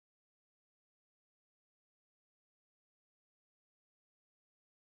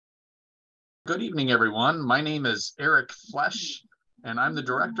Good evening, everyone. My name is Eric Flesch, and I'm the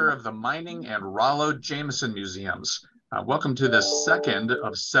director of the Mining and Rollo Jameson Museums. Welcome to the second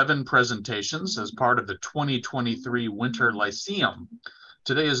of 7 presentations as part of the 2023 Winter Lyceum.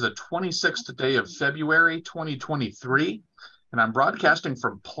 Today is the 26th day of February 2023, and I'm broadcasting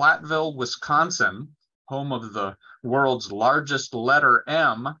from Platteville, Wisconsin, home of the world's largest letter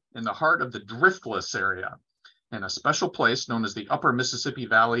M in the heart of the Driftless area, in a special place known as the Upper Mississippi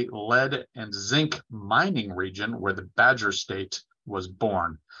Valley Lead and Zinc Mining Region, where the Badger State was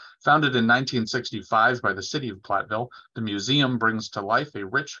born. Founded in 1965 by the city of Platteville, the museum brings to life a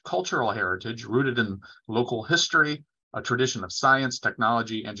rich cultural heritage rooted in local history, a tradition of science,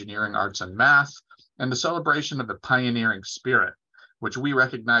 technology, engineering, arts, and math, and the celebration of the pioneering spirit, which we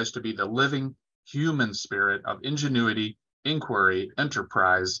recognize to be the living human spirit of ingenuity, inquiry,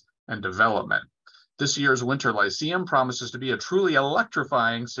 enterprise, and development. This year's Winter Lyceum promises to be a truly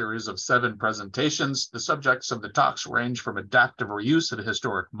electrifying series of 7 presentations. The subjects of the talks range from adaptive reuse of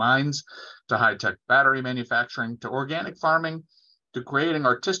historic mines, to high-tech battery manufacturing, to organic farming, to creating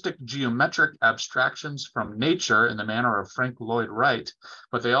artistic geometric abstractions from nature in the manner of Frank Lloyd Wright.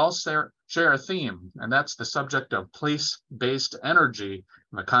 But they all share a theme, and that's the subject of place-based energy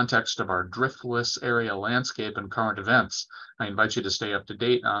in the context of our driftless area landscape and current events. I invite you to stay up to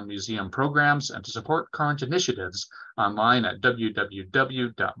date on museum programs and to support current initiatives online at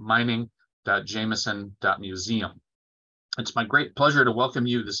www.mining.jameson.museum. It's my great pleasure to welcome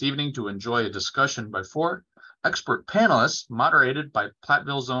you this evening to enjoy a discussion by 4 expert panelists moderated by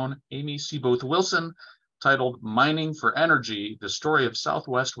Platteville's own Amy Seeboth-Wilson, titled Mining for Energy, the Story of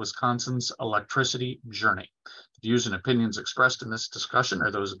Southwest Wisconsin's Electricity Journey. The views and opinions expressed in this discussion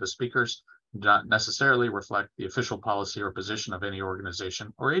are those of the speakers, do not necessarily reflect the official policy or position of any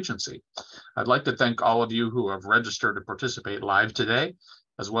organization or agency. I'd like to thank all of you who have registered to participate live today,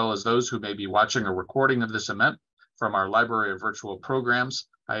 as well as those who may be watching a recording of this event from our Library of Virtual Programs.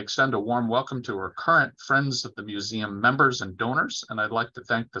 I extend a warm welcome to our current Friends of the Museum members and donors, and I'd like to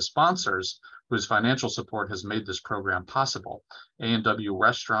thank the sponsors whose financial support has made this program possible: A&W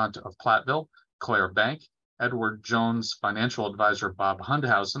Restaurant of Platteville, Claire Bank, Edward Jones Financial Advisor Bob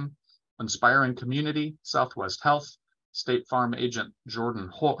Hundhausen, Inspiring Community, Southwest Health, State Farm Agent Jordan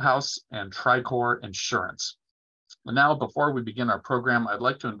Holthouse, and Tricor Insurance. And now, before we begin our program, I'd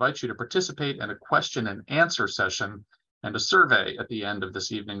like to invite you to participate in a question and answer session and a survey at the end of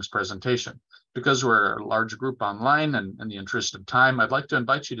this evening's presentation. Because we're a large group online and in the interest of time, I'd like to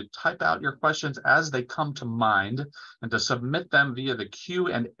invite you to type out your questions as they come to mind and to submit them via the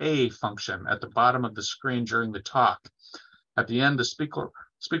Q&A function at the bottom of the screen during the talk. At the end, the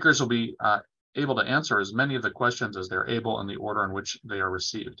speakers will be able to answer as many of the questions as they're able in the order in which they are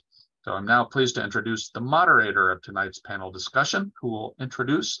received. So I'm now pleased to introduce the moderator of tonight's panel discussion, who will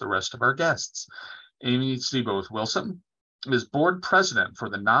introduce the rest of our guests. Amy Seeboth-Wilson is board president for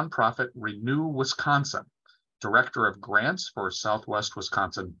the nonprofit Renew Wisconsin, director of grants for Southwest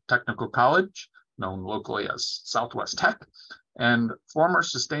Wisconsin Technical College, known locally as Southwest Tech, and former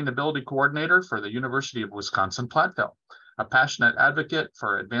sustainability coordinator for the University of Wisconsin-Platteville. A passionate advocate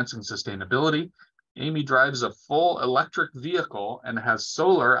for advancing sustainability, Amy drives a full electric vehicle and has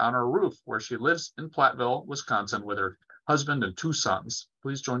solar on her roof, where she lives in Platteville, Wisconsin, with her husband and 2 sons.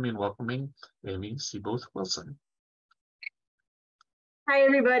 Please join me in welcoming Amy Seeboth-Wilson. Hi,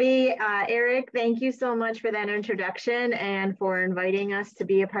 everybody. Eric, thank you so much for that introduction and for inviting us to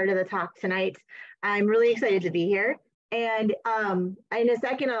be a part of the talk tonight. I'm really excited to be here. And in a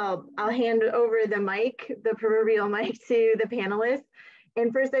second, I'll hand over the mic, the proverbial mic, to the panelists.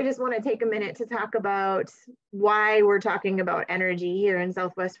 And first, I just want to take a minute to talk about why we're talking about energy here in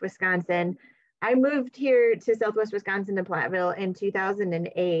Southwest Wisconsin. I moved here to Southwest Wisconsin to Platteville in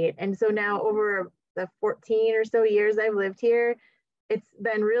 2008. And so now over the 14 or so years I've lived here, it's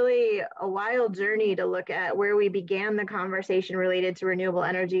been really a wild journey to look at where we began the conversation related to renewable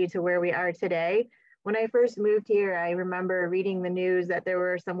energy to where we are today. When I first moved here, I remember reading the news that there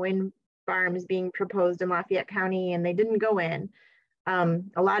were some wind farms being proposed in Lafayette County and they didn't go in. A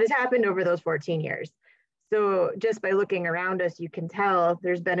lot has happened over those 14 years. So just by looking around us, you can tell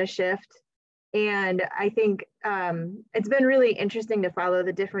there's been a shift. And I think it's been really interesting to follow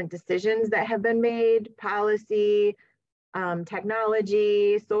the different decisions that have been made, policy,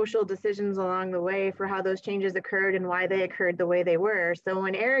 technology, social decisions along the way for how those changes occurred and why they occurred the way they were. So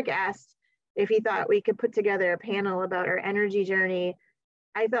when Eric asked if he thought we could put together a panel about our energy journey,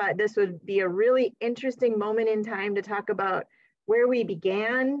 I thought this would be a really interesting moment in time to talk about where we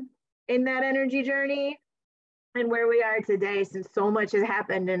began in that energy journey and where we are today, since so much has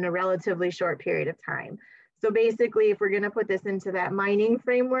happened in a relatively short period of time. So basically, if we're going to put this into that mining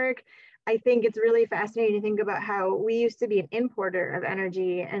framework, I think it's really fascinating to think about how we used to be an importer of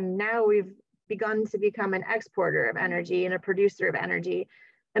energy, and now we've begun to become an exporter of energy and a producer of energy.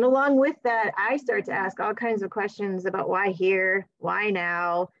 And along with that, I start to ask all kinds of questions about why here, why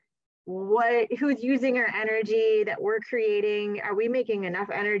now, who's using our energy that we're creating? Are we making enough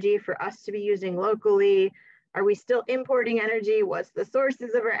energy for us to be using locally? Are we still importing energy? What's the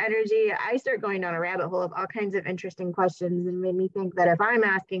sources of our energy? I start going down a rabbit hole of all kinds of interesting questions, and made me think that if I'm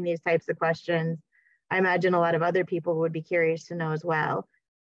asking these types of questions, I imagine a lot of other people would be curious to know as well.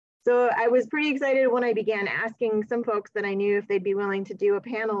 So I was pretty excited when I began asking some folks that I knew if they'd be willing to do a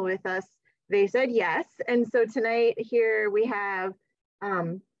panel with us. They said yes. And so tonight here we have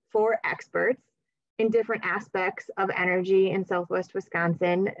 4 experts in different aspects of energy in Southwest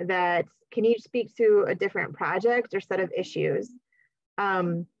Wisconsin that can each speak to a different project or set of issues.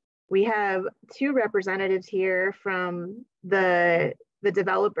 We have 2 representatives here from the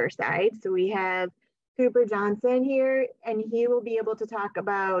developer side. So we have Cooper Johnson here, and he will be able to talk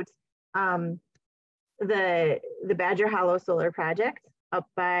about the Badger Hollow Solar Project up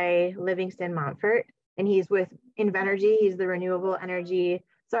by Livingston Montfort, and he's with Invenergy. He's the renewable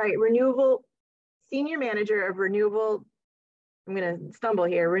senior manager of renewable. I'm going to stumble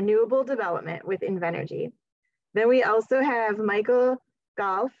here. Renewable development with Invenergy. Then we also have Michael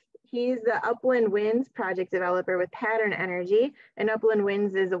Goff. He's the Upland Winds project developer with Pattern Energy, and Upland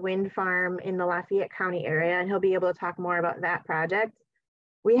Winds is a wind farm in the Lafayette County area, and he'll be able to talk more about that project.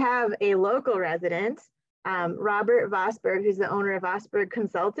 We have a local resident, Robert Vosberg, who's the owner of Vosberg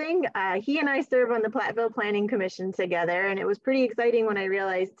Consulting. He and I serve on the Platteville Planning Commission together, and it was pretty exciting when I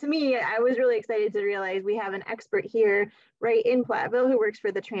realized, to me, I was really excited to realize we have an expert here right in Platteville who works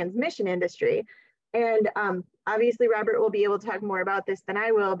for the transmission industry. And obviously, Robert will be able to talk more about this than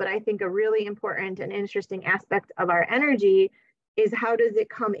I will, but I think a really important and interesting aspect of our energy is how does it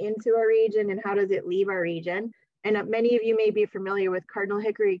come into our region and how does it leave our region? And many of you may be familiar with Cardinal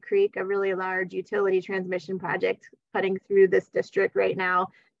Hickory Creek, a really large utility transmission project cutting through this district right now,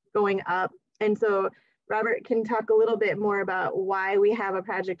 going up. And so Robert can talk a little bit more about why we have a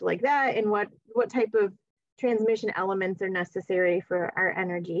project like that and what type of transmission elements are necessary for our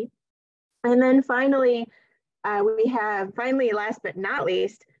energy. And then finally, last but not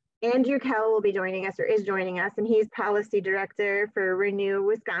least, Andrew Kell will be joining us, or is joining us, and he's policy director for Renew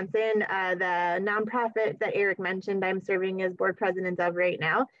Wisconsin, the nonprofit that Eric mentioned I'm serving as board president of right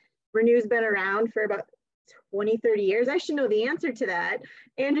now. Renew's been around for about 20, 30 years. I should know the answer to that.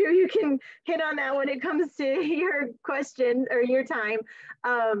 Andrew, you can hit on that when it comes to your question or your time.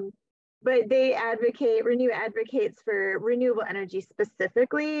 But Renew advocates for renewable energy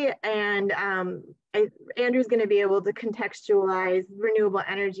specifically, and Andrew's going to be able to contextualize renewable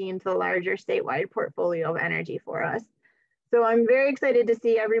energy into a larger statewide portfolio of energy for us. So I'm very excited to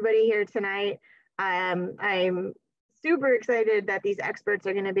see everybody here tonight. I'm super excited that these experts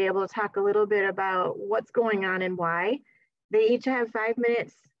are going to be able to talk a little bit about what's going on and why. They each have 5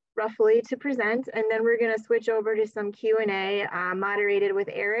 minutes roughly to present, and then we're going to switch over to some Q&A moderated with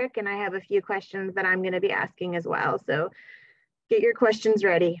Eric, and I have a few questions that I'm going to be asking as well. So get your questions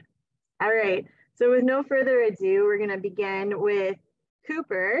ready. All right, so with no further ado, we're going to begin with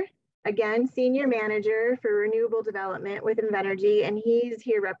Cooper, again, Senior Manager for Renewable Development with Invenergy, and he's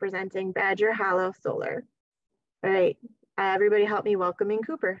here representing Badger Hollow Solar. All right, everybody help me welcoming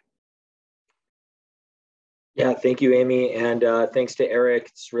Cooper. Yeah, thank you, Amy, and thanks to Eric.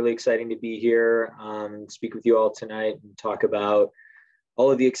 It's really exciting to be here, speak with you all tonight and talk about all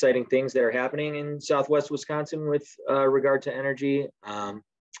of the exciting things that are happening in Southwest Wisconsin with regard to energy.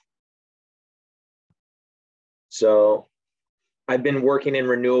 So I've been working in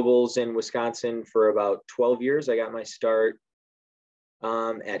renewables in Wisconsin for about 12 years. I got my start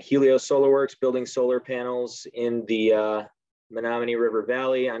at Helios Solar Works, building solar panels in the Menominee River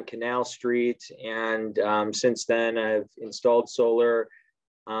Valley on Canal Street. And since then, I've installed solar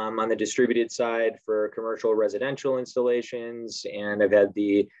on the distributed side for commercial residential installations. And I've had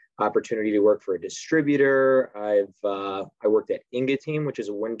the opportunity to work for a distributor. I worked at Ingeteam, which is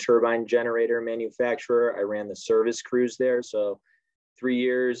a wind turbine generator manufacturer. I ran the service crews there. So 3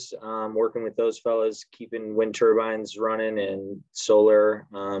 years working with those fellas, keeping wind turbines running and solar,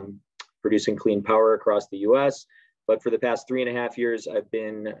 producing clean power across the US. But for the past 3.5 years, I've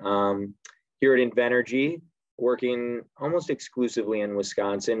been here at Invenergy, working almost exclusively in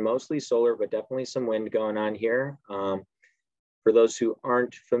Wisconsin, mostly solar, but definitely some wind going on here. For those who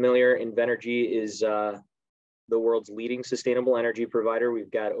aren't familiar, Invenergy is the world's leading sustainable energy provider.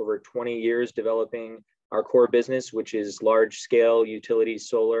 We've got over 20 years developing our core business, which is large scale utility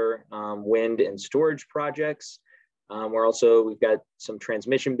solar, wind and storage projects. We've got some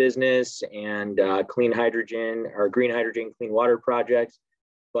transmission business and clean hydrogen or green hydrogen, clean water projects.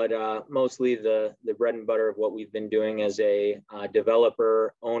 But mostly the bread and butter of what we've been doing as a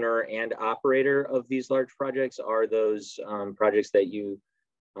developer, owner, and operator of these large projects are those projects that you,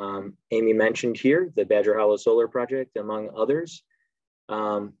 Amy, mentioned here, the Badger Hollow Solar Project, among others.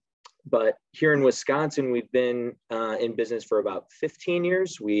 But here in Wisconsin, we've been in business for about 15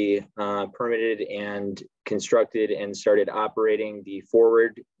 years. We permitted and constructed and started operating the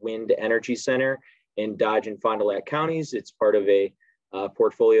Forward Wind Energy Center in Dodge and Fond du Lac counties. It's part of a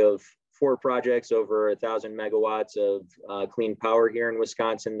portfolio of 4 projects over 1,000 megawatts of clean power here in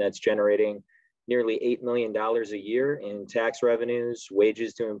Wisconsin that's generating nearly $8 million a year in tax revenues,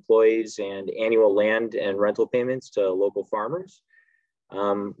 wages to employees, and annual land and rental payments to local farmers.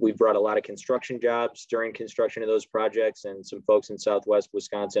 We've brought a lot of construction jobs during construction of those projects, and some folks in Southwest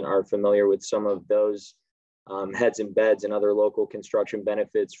Wisconsin are familiar with some of those heads and beds and other local construction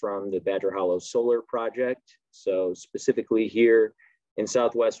benefits from the Badger Hollow Solar Project. So specifically here in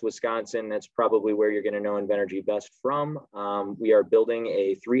Southwest Wisconsin, that's probably where you're going to know Invenergy best from. We are building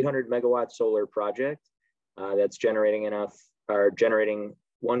a 300 megawatt solar project that's generating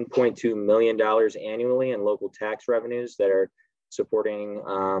 $1.2 million annually in local tax revenues that are supporting,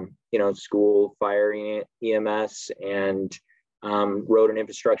 school, fire, EMS, and road and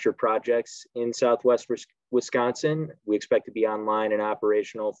infrastructure projects in Southwest Wisconsin. We expect to be online and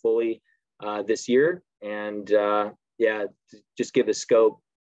operational fully this year. And just give a scale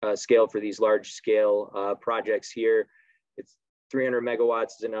for these large scale projects here. It's 300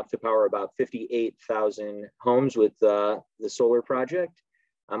 megawatts is enough to power about 58,000 homes with the solar project.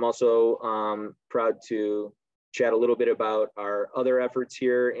 I'm also proud to chat a little bit about our other efforts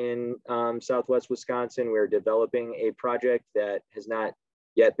here in Southwest Wisconsin. We're developing a project that has not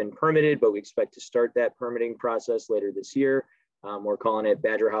yet been permitted, but we expect to start that permitting process later this year. We're calling it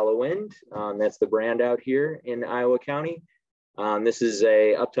Badger Hollow Wind. That's the brand out here in Iowa County. This is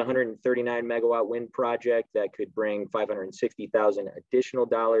a up to 139 megawatt wind project that could bring $560,000 additional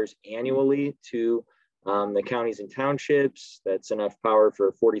dollars annually to the counties and townships. That's enough power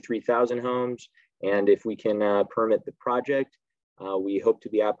for 43,000 homes. And if we can permit the project, we hope to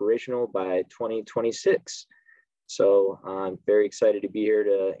be operational by 2026. So I'm very excited to be here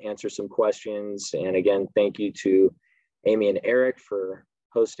to answer some questions. And again, thank you to Amy and Eric for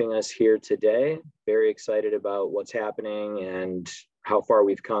hosting us here today. Very excited about what's happening and how far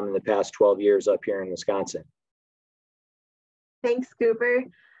we've come in the past 12 years up here in Wisconsin. Thanks, Cooper.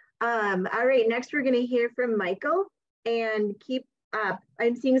 All right, next we're going to hear from Michael, and keep up.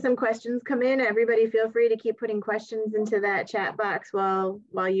 I'm seeing some questions come in. Everybody feel free to keep putting questions into that chat box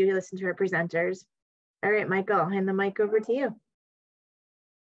while you listen to our presenters. All right, Michael, I'll hand the mic over to you.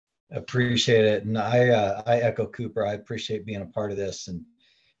 Appreciate it. And I echo Cooper. I appreciate being a part of this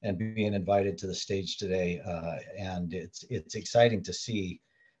and being invited to the stage today. And it's exciting to see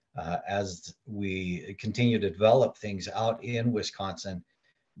as we continue to develop things out in Wisconsin,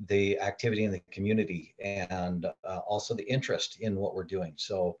 the activity in the community and also the interest in what we're doing.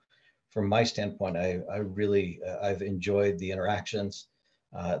 So from my standpoint, I've enjoyed the interactions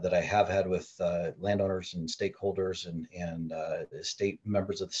that I have had with landowners and stakeholders and state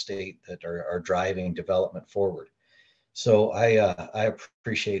members of the state that are driving development forward. So I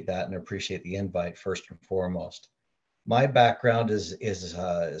appreciate that and appreciate the invite first and foremost. My background is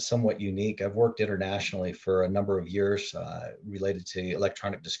somewhat unique. I've worked internationally for a number of years related to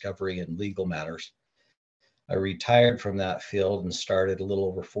electronic discovery and legal matters. I retired from that field and started a little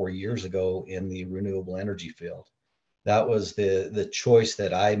over 4 years ago in the renewable energy field. That was the choice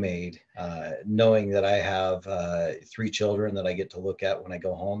that I made, knowing that I have 3 children that I get to look at when I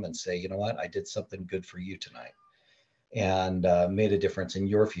go home and say, you know what, I did something good for you tonight and made a difference in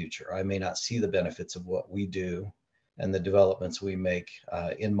your future. I may not see the benefits of what we do and the developments we make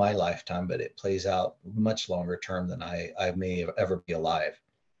in my lifetime, but it plays out much longer term than I may ever be alive.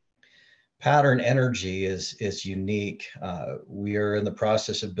 Pattern Energy is unique. We are in the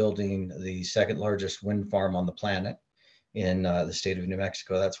process of building the 2nd largest wind farm on the planet in the state of New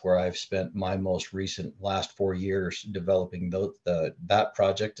Mexico. That's where I've spent my most recent last 4 years developing that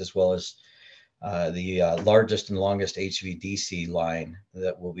project, as well as the largest and longest HVDC line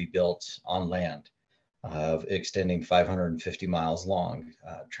that will be built on land, extending 550 miles long,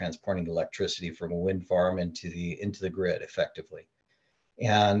 transporting electricity from a wind farm into the grid effectively.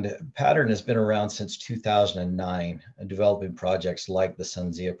 And Pattern has been around since 2009, developing projects like the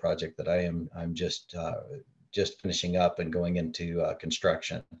SunZia project that I'm just finishing up and going into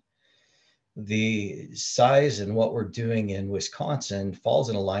construction. The size and what we're doing in Wisconsin falls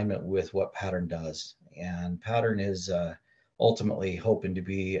in alignment with what Pattern does. And pattern is ultimately hoping to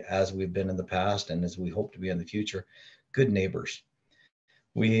be, as we've been in the past and as we hope to be in the future, good neighbors.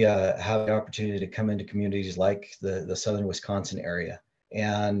 We have the opportunity to come into communities like the southern Wisconsin area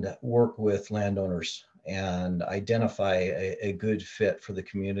and work with landowners and identify a good fit for the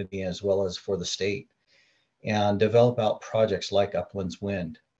community as well as for the state, and develop out projects like Uplands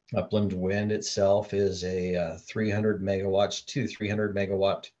Wind. Upland Wind itself is a 300 megawatts to 300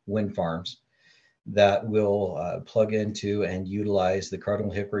 megawatt wind farms that will plug into and utilize the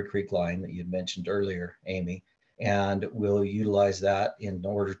Cardinal Hickory Creek line that you'd mentioned earlier, Amy, and we'll utilize that in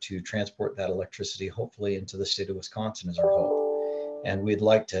order to transport that electricity, hopefully into the state of Wisconsin is our hope. And we'd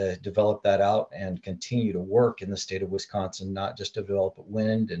like to develop that out and continue to work in the state of Wisconsin, not just develop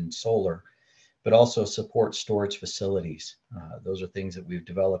wind and solar, but also support storage facilities. Those are things that we've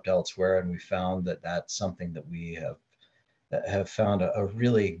developed elsewhere, and we found that that's something that we have found a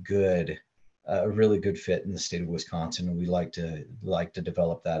really good fit in the state of Wisconsin, and we like to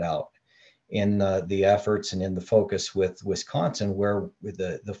develop that out. In the efforts and in the focus with Wisconsin, where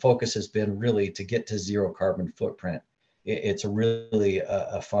the focus has been really to get to zero carbon footprint. It's really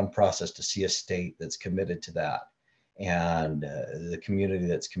a fun process to see a state that's committed to that, and the community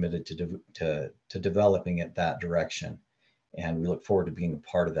that's committed to developing it that direction. And we look forward to being a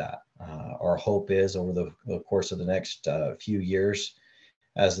part of that. Our hope is over the course of the next few years,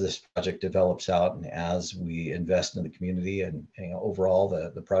 as this project develops out and as we invest in the community, and overall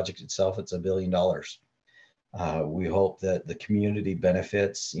the project itself, it's $1 billion. We hope that the community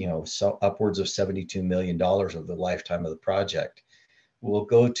benefits, so upwards of $72 million over the lifetime of the project will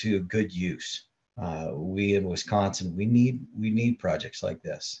go to good use. We in Wisconsin, we need projects like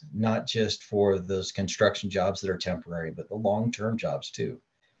this, not just for those construction jobs that are temporary, but the long-term jobs too.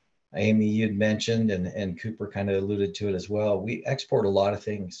 Amy, you'd mentioned, and Cooper kind of alluded to it as well. We export a lot of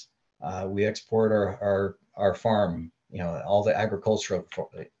things. We export our farm, all the agricultural.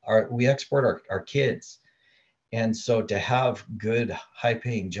 We export our kids, and so to have good,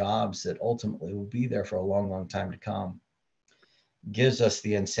 high-paying jobs that ultimately will be there for a long, long time to come, gives us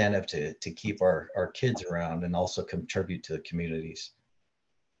the incentive to keep our kids around and also contribute to the communities.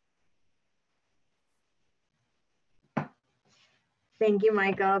 Thank you,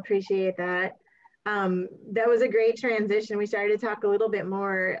 Michael. Appreciate that. That was a great transition. We started to talk a little bit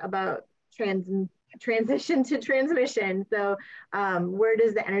more about transition to transmission. So where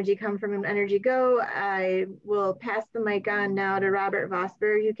does the energy come from and energy go? I will pass the mic on now to Robert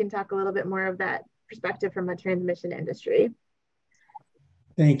Vosberg. You can talk a little bit more of that perspective from a transmission industry.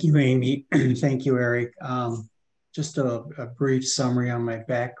 Thank you, Amy. Thank you, Eric. Just a brief summary on my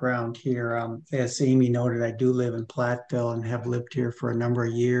background here. As Amy noted, I do live in Platteville and have lived here for a number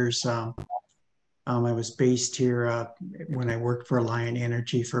of years. I was based here when I worked for Alliant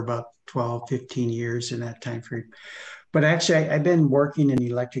Energy for about 12, 15 years in that time frame. But actually, I've been working in the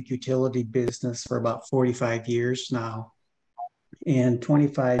electric utility business for about 45 years now. And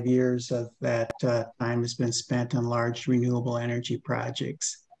 25 years of that time has been spent on large renewable energy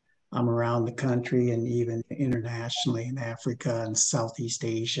projects around the country and even internationally in Africa and Southeast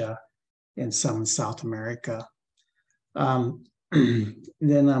Asia and some in South America. Then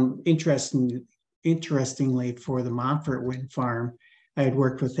interestingly, for the Montfort wind farm, I had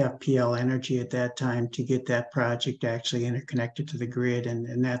worked with FPL Energy at that time to get that project actually interconnected to the grid.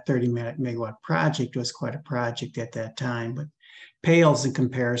 And that 30 megawatt project was quite a project at that time, but pales in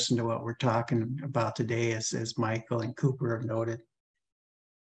comparison to what we're talking about today, as Michael and Cooper have noted.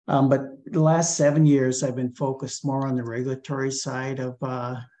 But the last 7 years, I've been focused more on the regulatory side of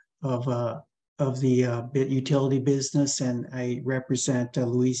the utility business, and I represent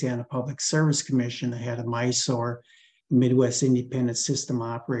Louisiana Public Service Commission, the head of MISOR, Midwest Independent System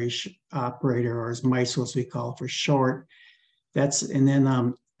Operator, or as MISO as we call it for short. And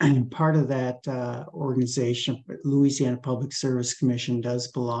then part of that organization, Louisiana Public Service Commission, does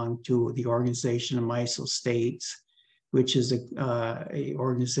belong to the organization of MISO states, which is a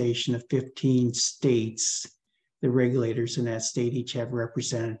organization of 15 states. The regulators in that state each have a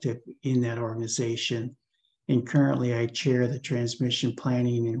representative in that organization. And currently I chair the transmission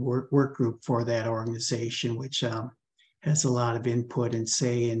planning and work group for that organization, which has a lot of input and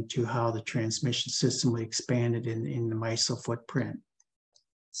say into how the transmission system will be expanded in the MISO footprint.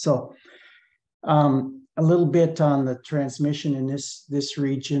 So a little bit on the transmission in this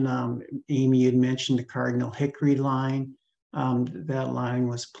region. Amy had mentioned the Cardinal Hickory line. That line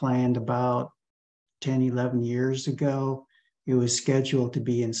was planned about 10, 11 years ago. It was scheduled to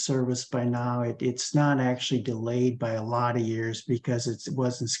be in service by now. It's not actually delayed by a lot of years because it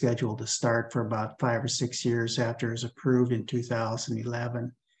wasn't scheduled to start for about 5 or 6 years after it was approved in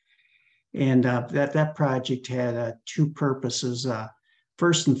 2011. And that project had two purposes.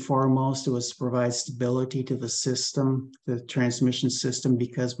 First and foremost, it was to provide stability to the system, the transmission system,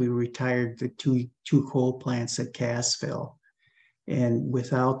 because we retired the two coal plants at Cassville. And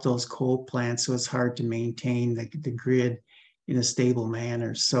without those coal plants, it was hard to maintain the grid in a stable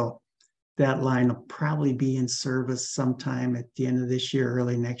manner. So that line will probably be in service sometime at the end of this year,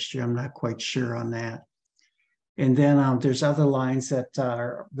 early next year. I'm not quite sure on that. And then there's other lines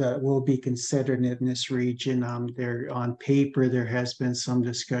that will be considered in this region. There on paper, there has been some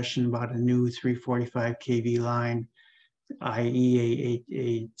discussion about a new 345 kV line, i.e.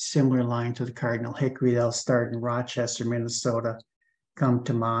 a similar line to the Cardinal Hickory that'll start in Rochester, Minnesota, come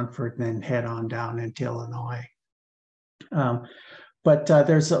to Montfort, and then head on down into Illinois. But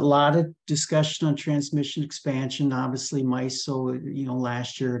there's a lot of discussion on transmission expansion. Obviously, MISO,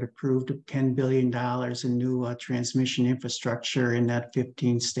 last year it approved $10 billion in new transmission infrastructure in that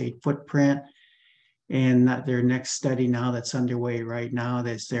 15-state footprint. And their next study now that's underway right now,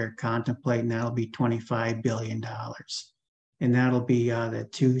 that they're contemplating, that'll be $25 billion. And that'll be the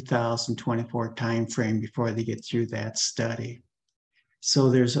 2024 timeframe before they get through that study.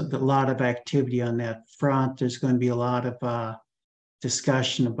 So there's a lot of activity on that front. There's going to be a lot of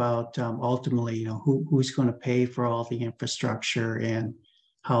discussion about ultimately, who's going to pay for all the infrastructure and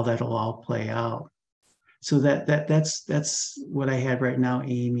how that'll all play out. So that's what I had right now,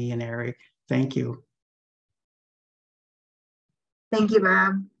 Amy and Eric. Thank you. Thank you,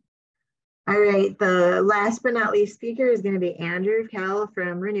 Bob. All right, the last but not least speaker is going to be Andrew Kell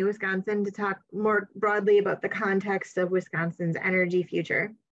from Renew Wisconsin to talk more broadly about the context of Wisconsin's energy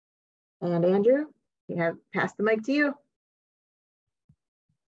future. And Andrew, we have passed the mic to you.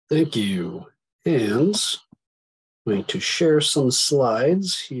 Thank you. And I'm going to share some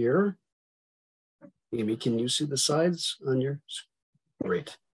slides here. Amy, can you see the slides on your screen?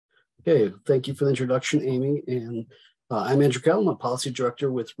 Great. Okay, thank you for the introduction, Amy. And I'm Andrew Kell. I'm a policy director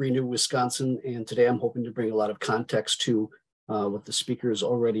with Renew Wisconsin. And today I'm hoping to bring a lot of context to what the speakers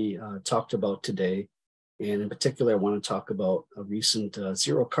already talked about today. And in particular, I want to talk about a recent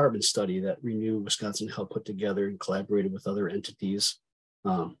zero carbon study that Renew Wisconsin helped put together and collaborated with other entities.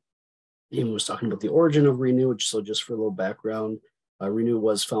 Amy was talking about the origin of Renew, so just for a little background, Renew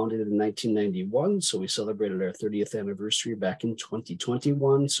was founded in 1991, so we celebrated our 30th anniversary back in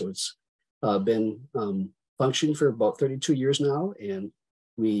 2021. So it's been functioning for about 32 years now, and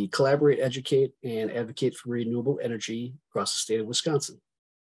we collaborate, educate, and advocate for renewable energy across the state of Wisconsin.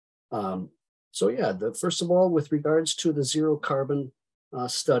 So yeah, first of all, with regards to the zero carbon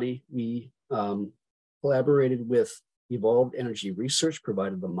study, we collaborated with Evolved Energy Research,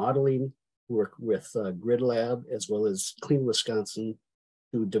 provided the modeling, worked with Grid Lab as well as Clean Wisconsin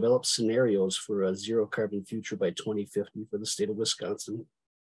to develop scenarios for a zero carbon future by 2050 for the state of Wisconsin.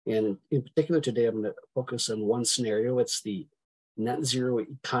 And in particular today, I'm going to focus on one scenario. It's the net zero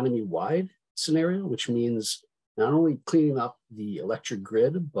economy-wide scenario, which means not only cleaning up the electric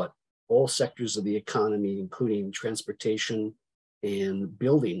grid, but all sectors of the economy, including transportation and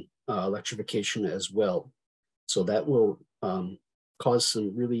building electrification as well. So that will cause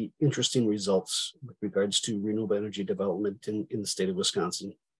some really interesting results with regards to renewable energy development in the state of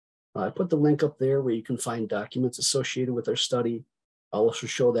Wisconsin. I put the link up there where you can find documents associated with our study. I'll also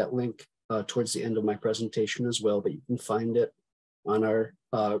show that link towards the end of my presentation as well, but you can find it on our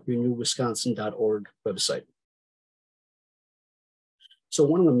renewwisconsin.org website. So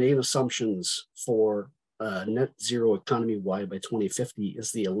one of the main assumptions for net zero economy-wide by 2050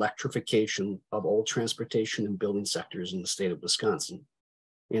 is the electrification of all transportation and building sectors in the state of Wisconsin.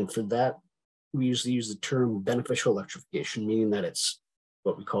 And for that, we usually use the term beneficial electrification, meaning that it's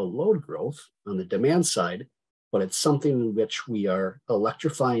what we call load growth on the demand side, but it's something in which we are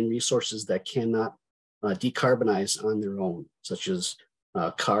electrifying resources that cannot decarbonize on their own, such as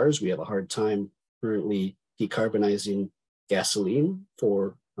cars. We have a hard time currently decarbonizing gasoline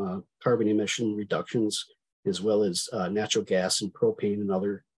for carbon emission reductions, as well as natural gas and propane and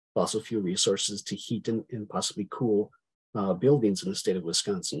other fossil fuel resources to heat and possibly cool buildings in the state of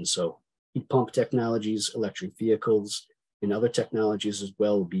Wisconsin. So heat pump technologies, electric vehicles, and other technologies as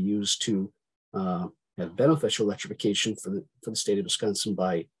well will be used to have beneficial electrification for the state of Wisconsin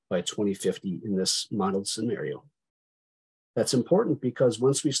by 2050 in this modeled scenario. That's important because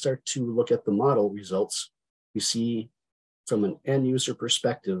once we start to look at the model results, we see from an end user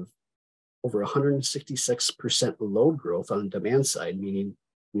perspective, over 166% load growth on the demand side, meaning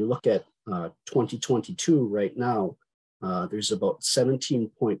when you look at 2022 right now, there's about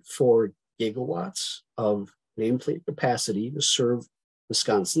 17.4 gigawatts of nameplate capacity to serve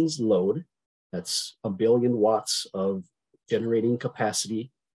Wisconsin's load. That's 1 billion watts of generating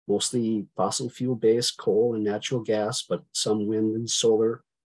capacity, mostly fossil fuel based, coal and natural gas, but some wind and solar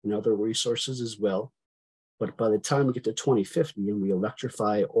and other resources as well. But by the time we get to 2050 and we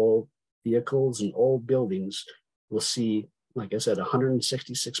electrify all vehicles and all buildings, we'll see, like I said,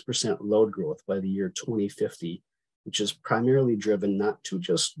 166% load growth by the year 2050, which is primarily driven not to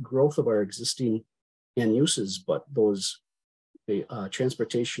just growth of our existing end uses, but those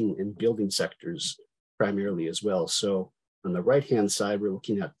transportation and building sectors primarily as well. So on the right-hand side, we're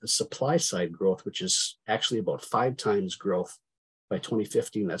looking at the supply side growth, which is actually about 5 times growth by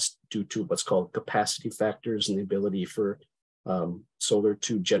 2050. And that's due to what's called capacity factors and the ability for solar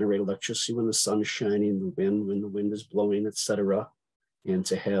to generate electricity when the sun is shining, the wind when the wind is blowing, etc., and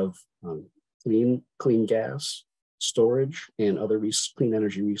to have clean gas storage and other clean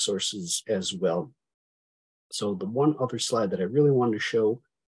energy resources as well. So the one other slide that I really wanted to show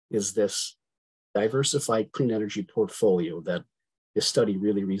is this diversified clean energy portfolio that this study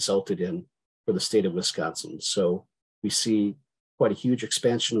really resulted in for the state of Wisconsin. So we see quite a huge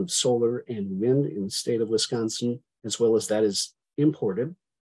expansion of solar and wind in the state of Wisconsin, as well as that is imported,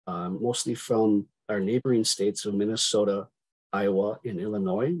 mostly from our neighboring states of Minnesota, Iowa, and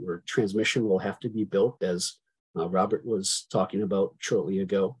Illinois, where transmission will have to be built, as Robert was talking about shortly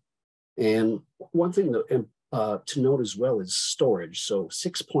ago. And one thing to note as well is storage. So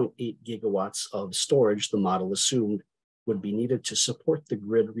 6.8 gigawatts of storage, the model assumed, would be needed to support the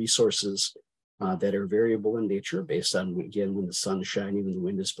grid resources that are variable in nature based on, again, when the sun is shining and the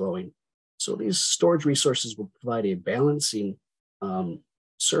wind is blowing. So these storage resources will provide a balancing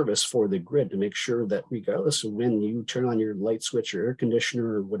service for the grid to make sure that regardless of when you turn on your light switch or air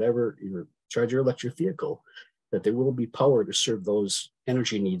conditioner or whatever, charge your electric vehicle, that there will be power to serve those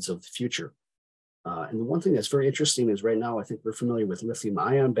energy needs of the future. And the one thing that's very interesting is right now, I think we're familiar with lithium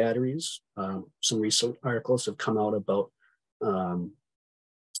ion batteries. Some recent articles have come out about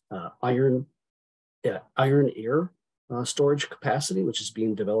iron air storage capacity, which is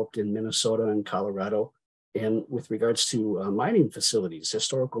being developed in Minnesota and Colorado. And with regards to mining facilities,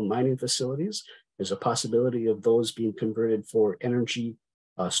 historical mining facilities, there's a possibility of those being converted for energy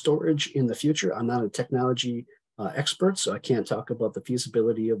storage in the future. I'm not a technology expert, so I can't talk about the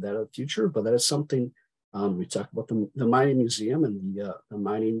feasibility of that in the future, but that is something we talk about the mining museum and the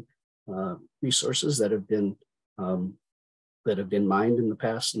mining resources that have been mined in the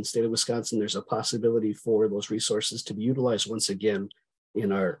past in the state of Wisconsin. There's a possibility for those resources to be utilized once again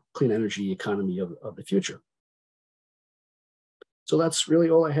in our clean energy economy of the future. So that's really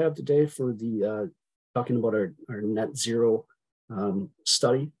all I have today for the talking about our net zero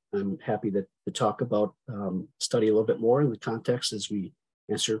study. I'm happy to talk about study a little bit more in the context as we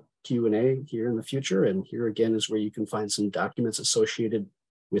answer Q&A here in the future. And here again is where you can find some documents associated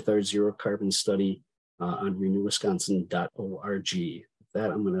with our zero carbon study on renewwisconsin.org. With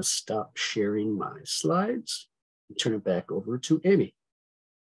that, I'm going to stop sharing my slides and turn it back over to Amy.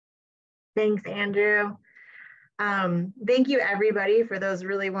 Thanks, Andrew. Thank you, everybody, for those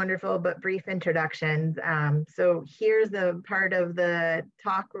really wonderful but brief introductions. So here's the part of the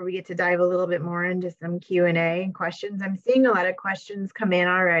talk where we get to dive a little bit more into some Q&A and questions. I'm seeing a lot of questions come in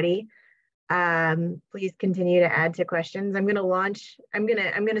already. Please continue to add to questions. I'm going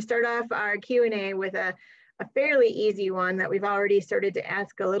to start off our Q&A with a fairly easy one that we've already started to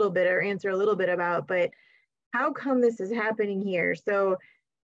ask a little bit or answer a little bit about, but how come this is happening here? So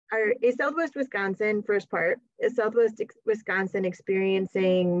is Southwest Wisconsin, first part, is Southwest Wisconsin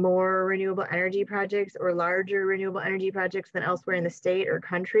experiencing more renewable energy projects or larger renewable energy projects than elsewhere in the state or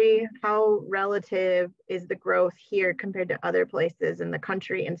country? How relative is the growth here compared to other places in the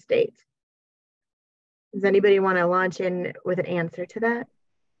country and state? Does anybody want to launch in with an answer to that?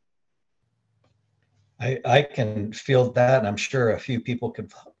 I can field that, and I'm sure a few people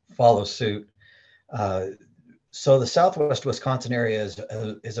could follow suit. So the Southwest Wisconsin area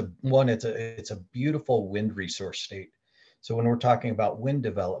is a beautiful wind resource state. So when we're talking about wind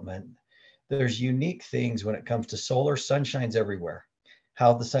development, there's unique things when it comes to solar. Sun shines everywhere.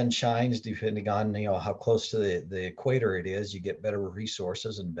 How the sun shines, depending on how close to the equator it is, you get better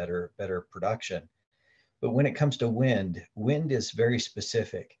resources and better production. But when it comes to wind is very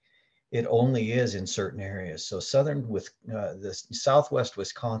specific. It only is in certain areas. So the Southwest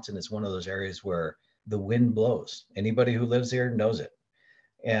Wisconsin is one of those areas where the wind blows. Anybody who lives here knows it.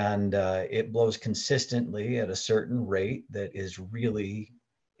 And it blows consistently at a certain rate that is really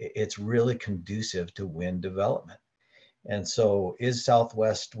conducive to wind development. And so is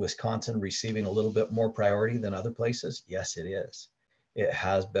Southwest Wisconsin receiving a little bit more priority than other places? Yes, it is. It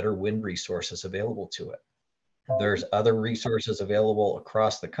has better wind resources available to it. There's other resources available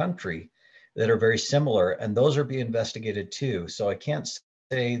across the country that are very similar, and those are being investigated too. So I can't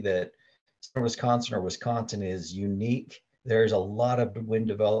say that Wisconsin or Wisconsin is unique. There's a lot of wind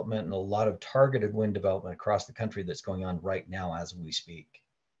development and a lot of targeted wind development across the country that's going on right now as we speak.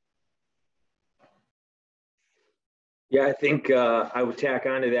 Yeah, I think I would tack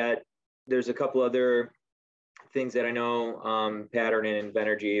on to that. There's a couple other things that I know Pattern and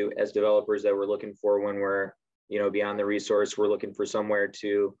Invenergy as developers that we're looking for when we're, beyond the resource, we're looking for somewhere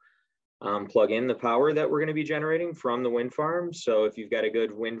to plug in the power that we're going to be generating from the wind farm. So if you've got a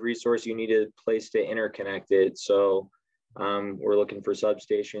good wind resource, you need a place to interconnect it. So we're looking for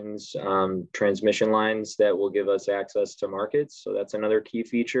substations, transmission lines that will give us access to markets. So that's another key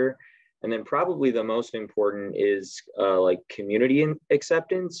feature. And then probably the most important is like community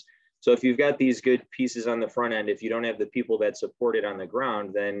acceptance. So if you've got these good pieces on the front end, if you don't have the people that support it on the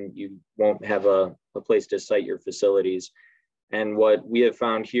ground, then you won't have a place to site your facilities. And what we have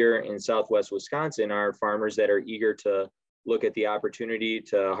found here in Southwest Wisconsin are farmers that are eager to look at the opportunity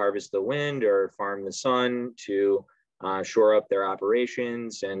to harvest the wind or farm the sun to shore up their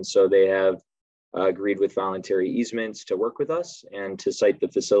operations. And so they have agreed with voluntary easements to work with us and to site the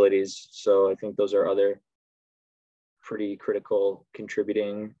facilities. So I think those are other pretty critical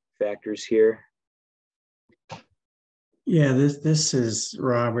contributing factors here. Yeah, this is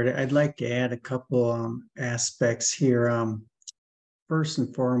Robert. I'd like to add a couple aspects here. First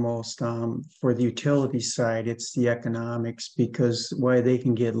and foremost, for the utility side, it's the economics, because why they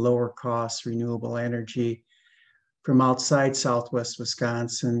can get lower cost renewable energy from outside Southwest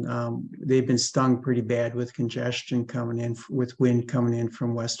Wisconsin. They've been stung pretty bad with congestion coming in, with wind coming in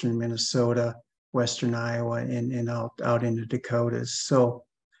from Western Minnesota, Western Iowa, and out into Dakotas. So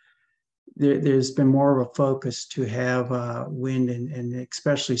there's been more of a focus to have wind and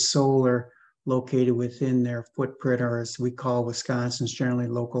especially solar located within their footprint, or as we call Wisconsin's generally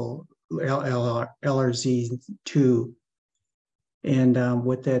local LRZ2. And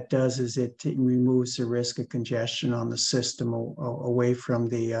what that does is it removes the risk of congestion on the system away from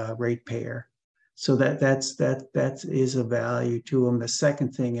the ratepayer. So that is a value to them. The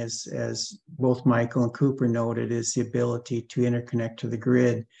second thing is, as both Michael and Cooper noted, is the ability to interconnect to the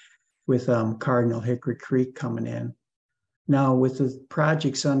grid with Cardinal Hickory Creek coming in. Now, with the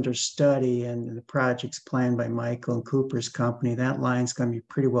projects under study and the projects planned by Michael and Cooper's company, that line's going to be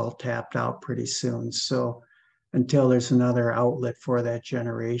pretty well tapped out pretty soon. So until there's another outlet for that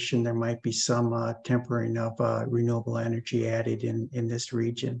generation, there might be some tempering of renewable energy added in this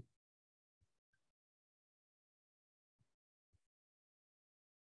region.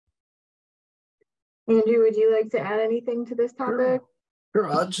 Andrew, would you like to add anything to this topic? Sure.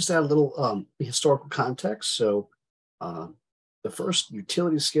 I'll just add a little historical context. So the first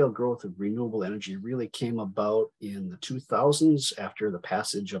utility scale growth of renewable energy really came about in the 2000s after the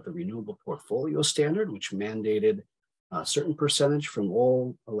passage of the Renewable Portfolio Standard, which mandated a certain percentage from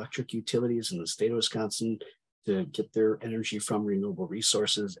all electric utilities in the state of Wisconsin to get their energy from renewable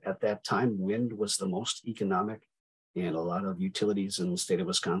resources. At that time, wind was the most economic, and a lot of utilities in the state of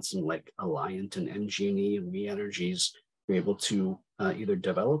Wisconsin, like Alliant and MG&E and We Energies, were able to either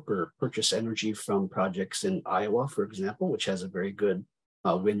develop or purchase energy from projects in Iowa, for example, which has a very good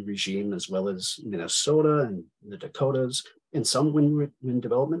wind regime, as well as Minnesota and the Dakotas. And some wind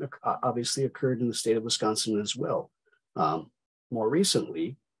development obviously occurred in the state of Wisconsin as well. More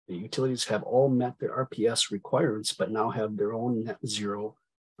recently, the utilities have all met their RPS requirements, but now have their own net zero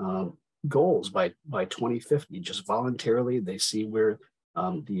goals by 2050. Just voluntarily, they see where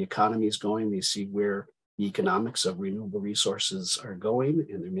the economy is going. They see where the economics of renewable resources are going,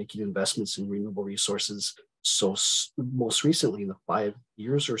 and they're making investments in renewable resources. So most recently, in the 5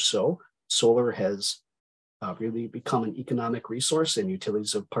 years or so, solar has really become an economic resource, and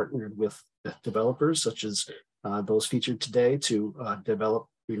utilities have partnered with developers such as those featured today to develop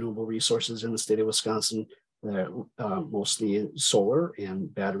renewable resources in the state of Wisconsin, mostly in solar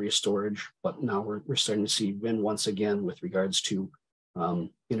and battery storage. But now we're starting to see wind once again with regards to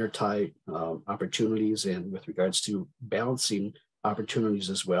intertie opportunities and with regards to balancing opportunities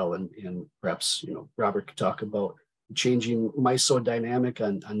as well. And perhaps, Robert could talk about changing MISO dynamic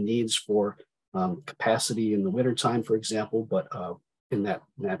on needs for capacity in the wintertime, for example. But in that,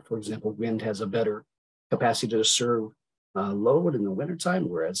 for example, wind has a better capacity to serve load in the wintertime,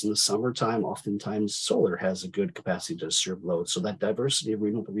 whereas in the summertime, oftentimes solar has a good capacity to serve load. So that diversity of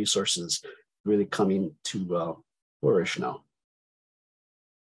renewable resources really coming to flourish now.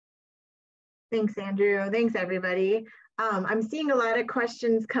 Thanks, Andrew. Thanks, everybody. I'm seeing a lot of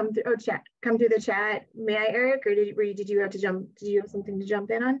questions come through the chat. May I, Eric, or did you have something to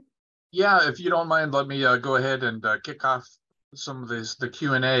jump in on? Yeah, if you don't mind, let me go ahead and kick off some of the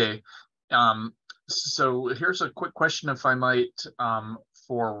Q&A. So here's a quick question, if I might,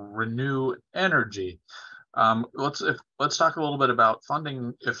 for Renewable. Let's talk a little bit about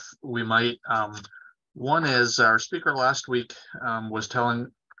funding, if we might. One is our speaker last week was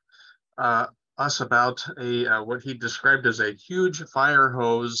telling us about what he described as a huge fire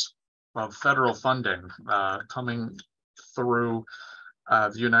hose of federal funding coming through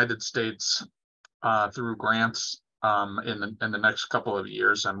the United States through grants in the next couple of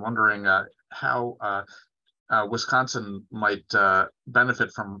years. I'm wondering how Wisconsin might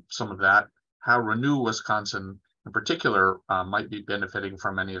benefit from some of that, how Renew Wisconsin in particular might be benefiting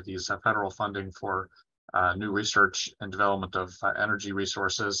from any of these federal funding for new research and development of energy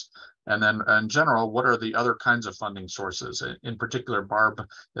resources. And then in general, what are the other kinds of funding sources? In particular, Barb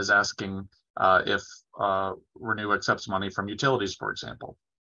is asking if Renew accepts money from utilities, for example.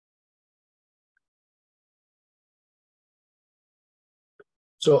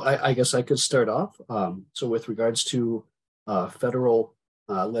 So I guess I could start off. So with regards to federal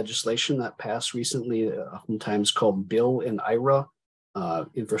legislation that passed recently, oftentimes called Bill and IRA,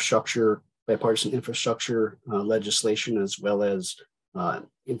 infrastructure, bipartisan infrastructure legislation, as well as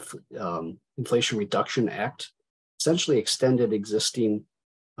Inflation Reduction Act, essentially extended existing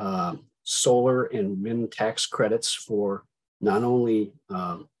solar and wind tax credits for not only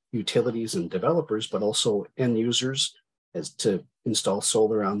utilities and developers, but also end users as to install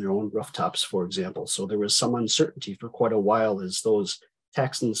solar on their own rooftops, for example. So there was some uncertainty for quite a while as those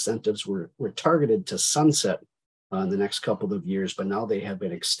tax incentives were targeted to sunset in the next couple of years, but now they have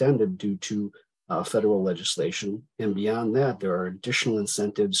been extended due to federal legislation. And beyond that, there are additional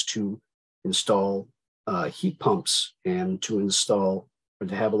incentives to install heat pumps and to install or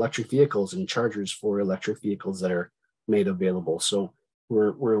to have electric vehicles and chargers for electric vehicles that are made available. So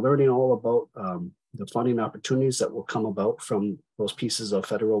we're learning all about the funding opportunities that will come about from those pieces of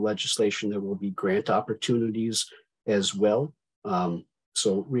federal legislation. There will be grant opportunities as well.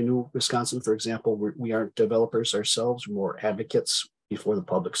 So Renew Wisconsin, for example, we aren't developers ourselves, we're more advocates before the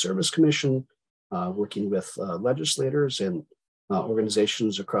Public Service Commission, working with legislators and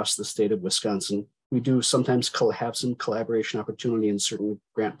organizations across the state of Wisconsin. We do sometimes have some collaboration opportunity in certain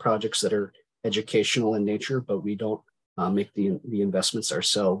grant projects that are educational in nature, but we don't make the investments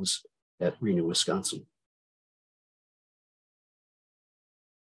ourselves at Renew Wisconsin.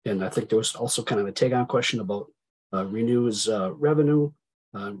 And I think there was also kind of a take-on question about Renew's revenue,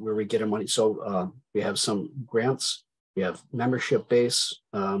 where we get our money. So we have some grants, we have membership base,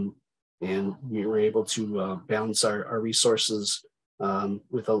 and we were able to balance our resources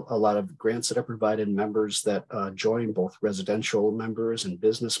with a lot of grants that are provided members that join, both residential members and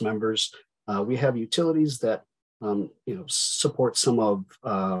business members. We have utilities that support some of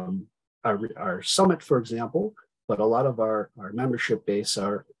our summit, for example, but a lot of our membership base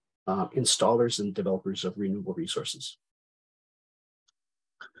are installers and developers of renewable resources.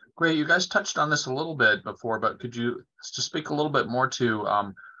 Great. You guys touched on this a little bit before, but could you just speak a little bit more to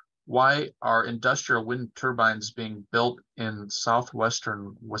why are industrial wind turbines being built in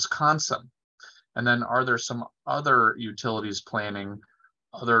southwestern Wisconsin? And then are there some other utilities planning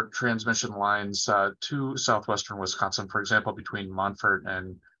other transmission lines to southwestern Wisconsin, for example, between Montfort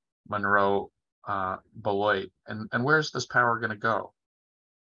and Monroe, Beloit? And where's this power going to go?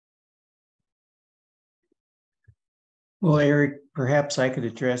 Well, Eric, perhaps I could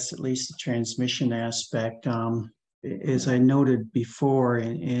address at least the transmission aspect. As I noted before,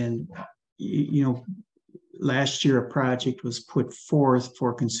 and last year a project was put forth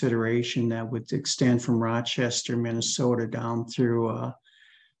for consideration that would extend from Rochester, Minnesota, down through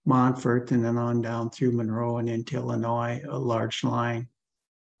Montfort, and then on down through Monroe and into Illinois, a large line.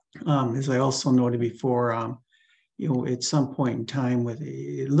 As I also noted before, at some point in time,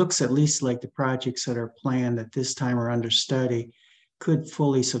 it looks at least like the projects that are planned at this time or under study could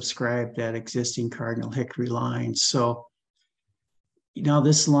fully subscribe that existing Cardinal Hickory line. So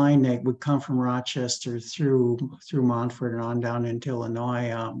this line that would come from Rochester through Montfort and on down into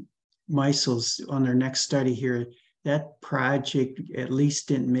Illinois, MISO's on their next study here, that project at least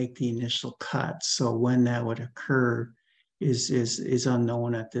didn't make the initial cut. So when that would occur is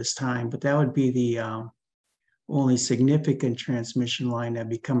unknown at this time, but that would be the only significant transmission line that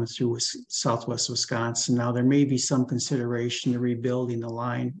be coming through southwest Wisconsin. Now, there may be some consideration to rebuilding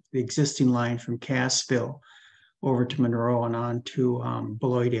the existing line from Cassville over to Monroe and on to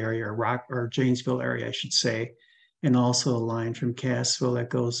Beloit area or Janesville area, I should say, and also a line from Cassville that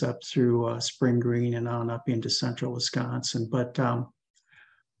goes up through Spring Green and on up into central Wisconsin. But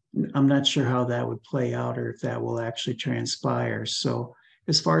I'm not sure how that would play out or if that will actually transpire. So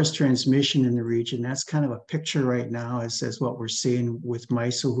as far as transmission in the region, that's kind of a picture right now as what we're seeing with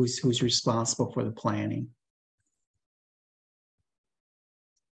MISO, who's responsible for the planning.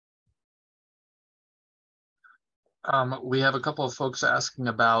 We have a couple of folks asking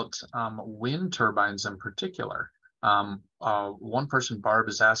about wind turbines in particular. One person, Barb,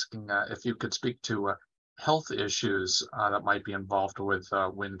 is asking if you could speak to health issues that might be involved with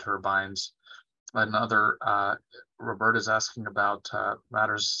wind turbines. Another, Roberta is asking about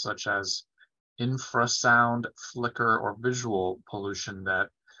matters such as infrasound, flicker, or visual pollution that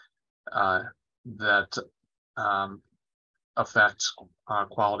affects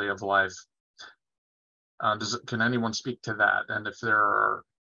quality of life. Can anyone speak to that, and if there are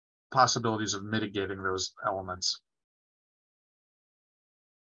possibilities of mitigating those elements?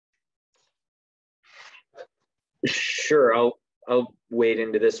 Sure, I'll wade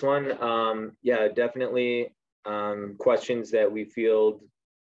into this one. Yeah, definitely questions that we field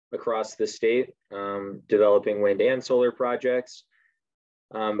across the state, developing wind and solar projects.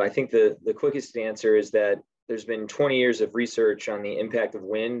 I think the quickest answer is that there's been 20 years of research on the impact of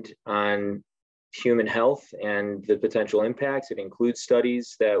wind on human health and the potential impacts. It includes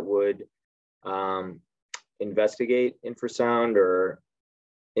studies that would investigate infrasound or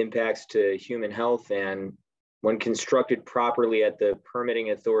impacts to human health. And when constructed properly at the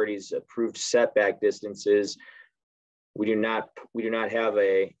permitting authority's approved setback distances, we do not have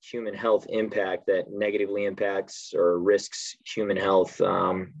a human health impact that negatively impacts or risks human health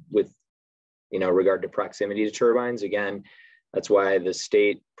with regard to proximity to turbines. Again, that's why the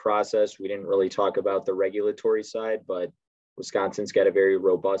state process, we didn't really talk about the regulatory side, but Wisconsin's got a very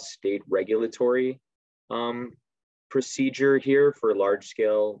robust state regulatory procedure here for large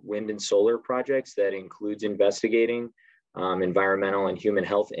scale wind and solar projects that includes investigating environmental and human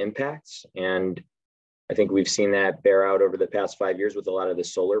health impacts. And I think we've seen that bear out over the past 5 years with a lot of the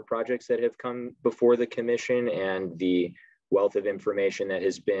solar projects that have come before the commission and the wealth of information that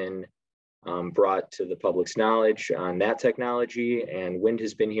has been brought to the public's knowledge on that technology. And wind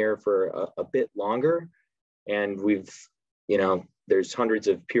has been here for a bit longer. And we've, there's hundreds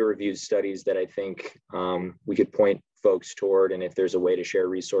of peer-reviewed studies that I think we could point folks toward. And if there's a way to share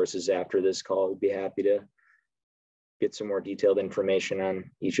resources after this call, we'd be happy to get some more detailed information on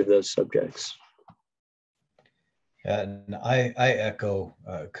each of those subjects. And I echo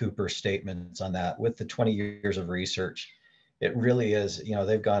Cooper's statements on that. With the 20 years of research, it really is,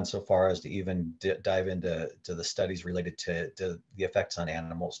 they've gone so far as to even dive into the studies related to the effects on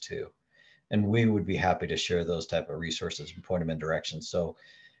animals too. And we would be happy to share those type of resources and point them in directions. So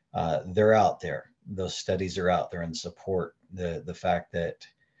they're out there. Those studies are out there and support the fact that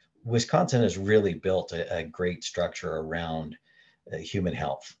Wisconsin has really built a great structure around human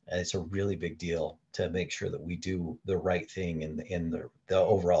health. And it's a really big deal to make sure that we do the right thing in the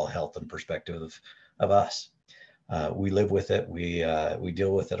overall health and perspective of us. We live with it. We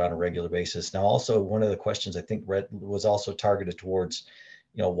deal with it on a regular basis. Now, also one of the questions I think was also targeted towards,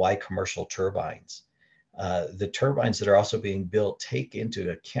 why commercial turbines? The turbines that are also being built take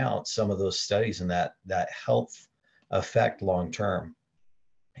into account some of those studies and that health effect long term.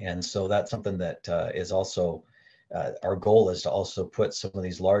 And so that's something that is also our goal is to also put some of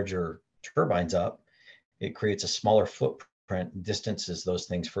these larger turbines up. It creates a smaller footprint, distances those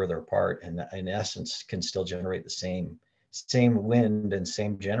things further apart, and in essence can still generate the same wind and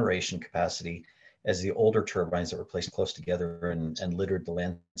same generation capacity as the older turbines that were placed close together and littered the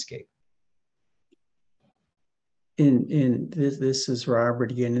landscape. This is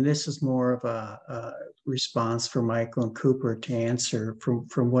Robert again, and this is more of a response for Michael and Cooper to answer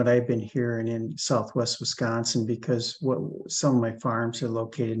from what I've been hearing in Southwest Wisconsin, because some of my farms are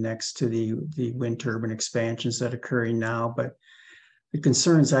located next to the wind turbine expansions that are occurring now. But the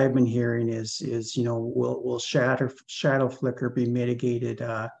concerns I've been hearing is will shadow flicker be mitigated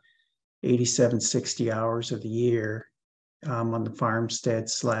 87, 60 hours of the year on the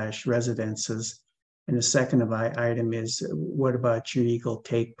farmstead/residences? And the second item is, what about your eagle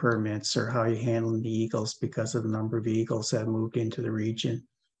take permits, or how are you handling the eagles because of the number of eagles that have moved into the region?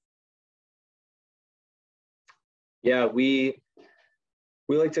 Yeah, we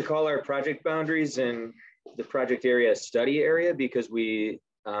like to call our project boundaries and the project area study area, because we,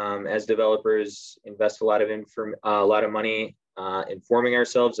 as developers, invest a lot of money informing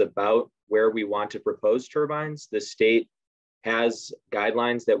ourselves about where we want to propose turbines. The state has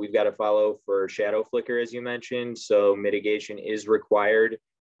guidelines that we've got to follow for shadow flicker, as you mentioned. So mitigation is required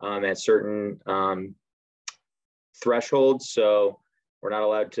at certain thresholds. So we're not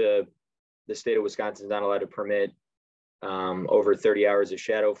allowed to, the state of Wisconsin is not allowed to permit over 30 hours of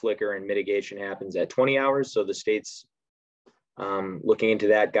shadow flicker, and mitigation happens at 20 hours. So the state's looking into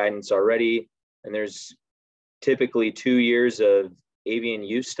that guidance already. And there's typically 2 years of avian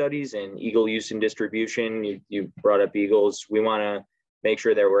use studies and eagle use and distribution. You brought up eagles. We want to make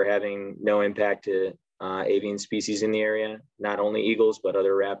sure that we're having no impact to avian species in the area, not only eagles, but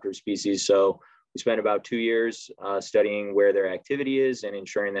other raptor species. So we spent about 2 years studying where their activity is and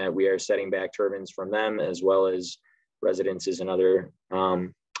ensuring that we are setting back turbines from them, as well as residences and other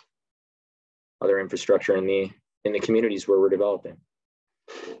infrastructure in the communities where we're developing.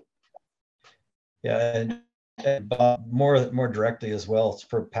 Yeah, and Bob, more directly as well,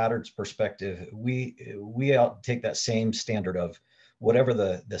 for Pattern's perspective, we take that same standard of whatever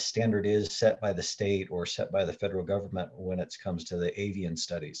the standard is set by the state or set by the federal government when it comes to the avian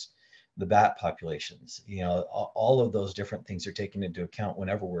studies, the bat populations, all of those different things are taken into account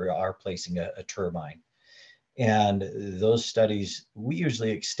whenever we are placing a turbine. And those studies, we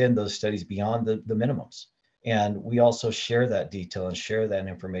usually extend those studies beyond the minimums. And we also share that detail and share that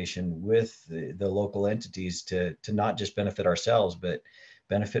information with the local entities to not just benefit ourselves, but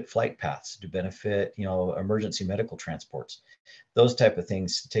benefit flight paths, to benefit, emergency medical transports. Those type of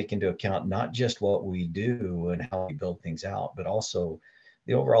things take into account not just what we do and how we build things out, but also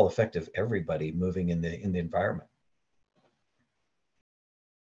the overall effect of everybody moving in the environment.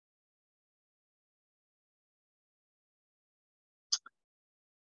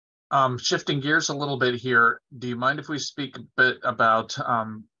 Shifting gears a little bit here, do you mind if we speak a bit about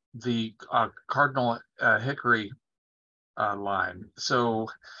the Cardinal Hickory line? So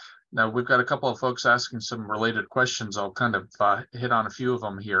now we've got a couple of folks asking some related questions. I'll kind of hit on a few of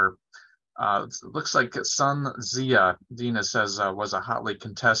them here. It looks like SunZia, Dina says, was a hotly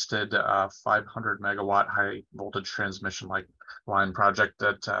contested 500 megawatt high voltage transmission line project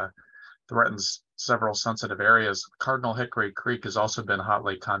that threatens several sensitive areas. Cardinal Hickory Creek has also been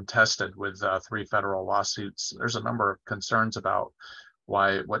hotly contested with 3 federal lawsuits. There's a number of concerns about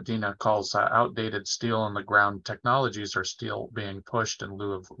why what Dina calls outdated steel in the ground technologies are still being pushed in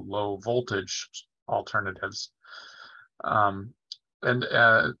lieu of low voltage alternatives. And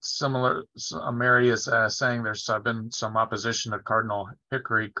similar, Mary is saying there's been some opposition to Cardinal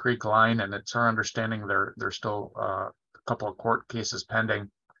Hickory Creek line, and it's her understanding there's still a couple of court cases pending,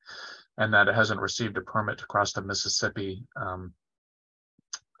 and that it hasn't received a permit to cross the Mississippi.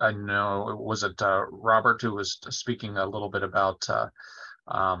 I know, was it Robert who was speaking a little bit about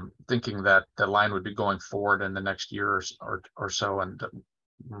thinking that the line would be going forward in the next year or so, and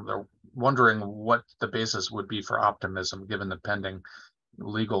they're wondering what the basis would be for optimism given the pending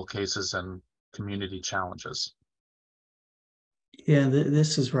legal cases and community challenges. Yeah,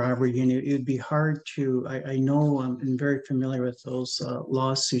 this is Robert. It would be hard to, I know I'm very familiar with those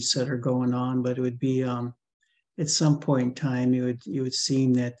lawsuits that are going on, but it would be at some point in time, it would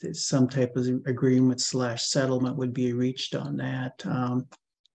seem that some type of agreement / settlement would be reached on that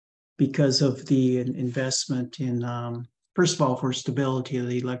because of the investment in, first of all, for stability of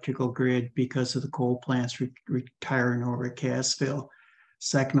the electrical grid because of the coal plants retiring over at Cassville.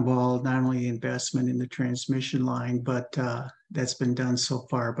 Second of all, not only investment in the transmission line, but that's been done so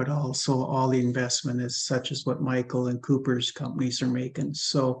far, but also all the investment is such as what Michael and Cooper's companies are making.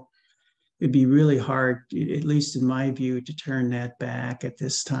 So it'd be really hard, at least in my view, to turn that back at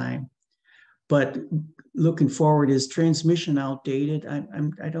this time. But looking forward, is transmission outdated?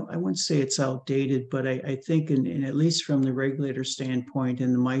 I wouldn't say it's outdated, but I think in at least from the regulator standpoint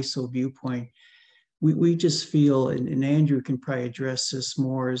and the MISO viewpoint, we just feel, and Andrew can probably address this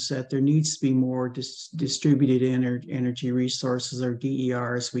more, is that there needs to be more distributed energy resources, or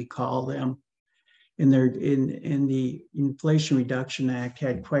DER as we call them. And in the Inflation Reduction Act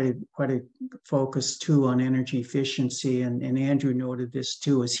had quite a focus too on energy efficiency, and Andrew noted this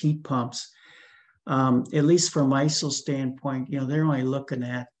too, as heat pumps. At least from MISO standpoint, they're only looking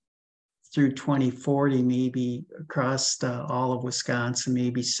at through 2040, maybe across all of Wisconsin,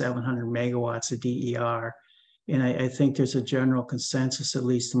 maybe 700 megawatts of DER. And I think there's a general consensus, at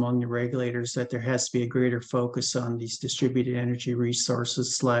least among the regulators, that there has to be a greater focus on these distributed energy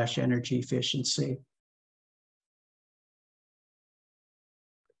resources / energy efficiency.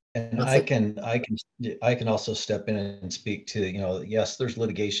 And I can also step in and speak to, yes, there's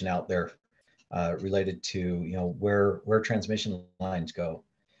litigation out there related to, where transmission lines go.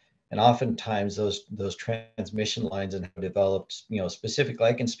 And oftentimes those transmission lines and how developed, specifically,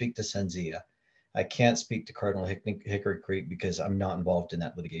 I can speak to SunZia. I can't speak to Cardinal Hickory Creek because I'm not involved in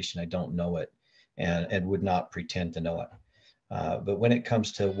that litigation. I don't know it and would not pretend to know it. But when it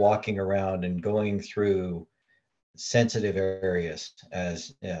comes to walking around and going through sensitive areas,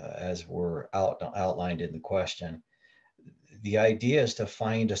 as were outlined in the question, the idea is to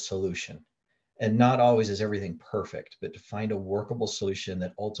find a solution. And not always is everything perfect, but to find a workable solution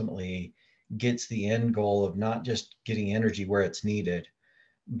that ultimately gets the end goal of not just getting energy where it's needed,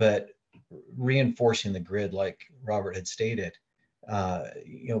 but reinforcing the grid, like Robert had stated,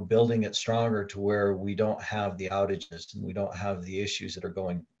 building it stronger to where we don't have the outages and we don't have the issues that are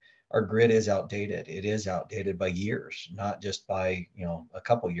going. Our grid is outdated. It is outdated by years, not just by, a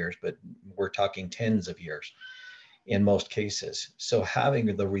couple years, but we're talking tens of years in most cases. So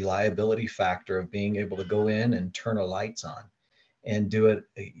having the reliability factor of being able to go in and turn the lights on and do it,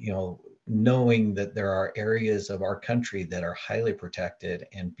 knowing that there are areas of our country that are highly protected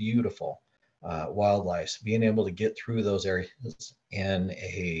and beautiful wildlife, being able to get through those areas in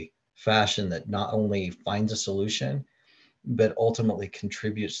a fashion that not only finds a solution, but ultimately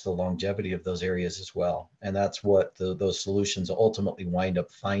contributes to the longevity of those areas as well. And that's what those solutions ultimately wind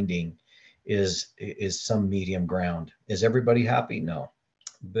up finding is some medium ground. Is everybody happy? No.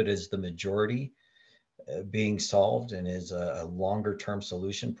 But is the majority being solved, and is a longer term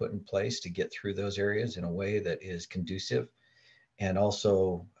solution put in place to get through those areas in a way that is conducive and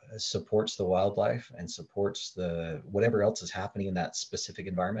also supports the wildlife and supports the whatever else is happening in that specific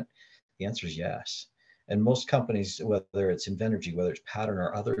environment? The answer is yes. And most companies, whether it's Invenergy, whether it's Pattern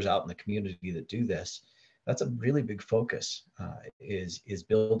or others out in the community that do this, that's a really big focus, is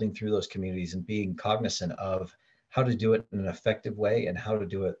building through those communities and being cognizant of how to do it in an effective way and how to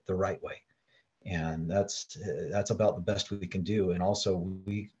do it the right way. And that's about the best we can do. And also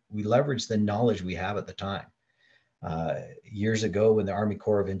we leverage the knowledge we have at the time. Years ago, when the Army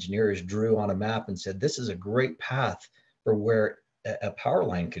Corps of Engineers drew on a map and said, this is a great path for where a power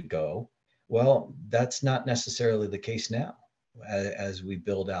line could go. Well, that's not necessarily the case now as we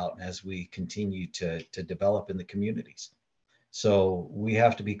build out and as we continue to develop in the communities. So we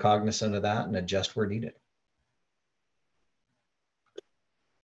have to be cognizant of that and adjust where needed.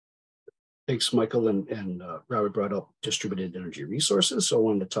 Thanks, Michael. And Robert brought up distributed energy resources. So I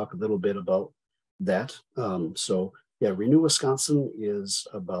wanted to talk a little bit about that. Renew Wisconsin is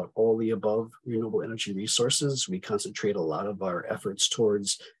about all the above renewable energy resources. We concentrate a lot of our efforts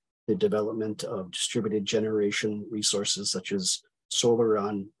towards the development of distributed generation resources such as solar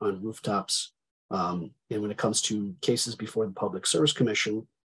on rooftops. And when it comes to cases before the Public Service Commission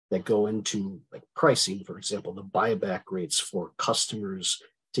that go into like pricing, for example, the buyback rates for customers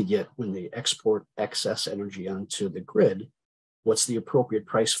to get when they export excess energy onto the grid, what's the appropriate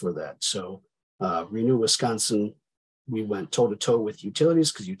price for that? So Renew Wisconsin, we went toe-to-toe with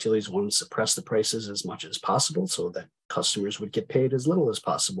utilities because utilities want to suppress the prices as much as possible so that customers would get paid as little as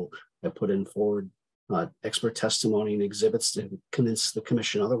possible. I put in forward expert testimony and exhibits to convince the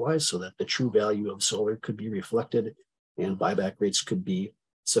commission otherwise so that the true value of solar could be reflected and buyback rates could be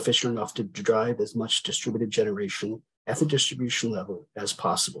sufficient enough to drive as much distributed generation at the distribution level as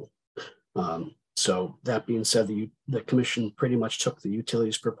possible. So that being said, the commission pretty much took the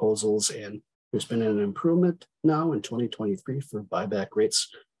utilities proposals, and there's been an improvement now in 2023 for buyback rates,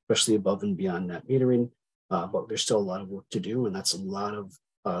 especially above and beyond net metering. But there's still a lot of work to do, and that's a lot of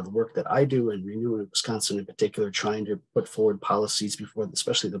the work that I do and Renew in Wisconsin in particular, trying to put forward policies before,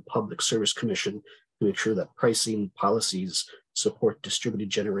 especially the Public Service Commission, to make sure that pricing policies support distributed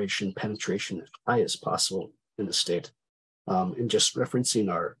generation penetration as high as possible in the state. And just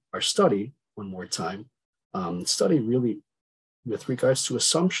referencing our study one more time, the study really, with regards to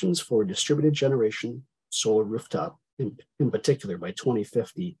assumptions for distributed generation, solar rooftop in particular by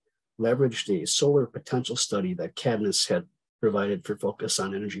 2050, leveraged a solar potential study that Cadmus had provided for Focus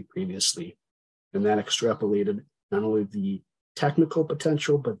on Energy previously. And that extrapolated not only the technical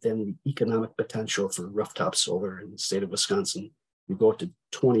potential, but then the economic potential for rooftop solar in the state of Wisconsin. You go to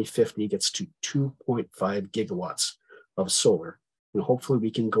 2050, gets to 2.5 gigawatts of solar. And hopefully we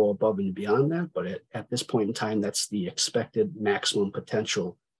can go above and beyond that. But at this point in time, that's the expected maximum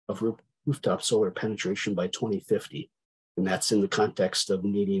potential of rooftop solar penetration by 2050. And that's in the context of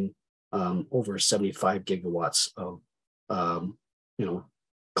needing over 75 gigawatts of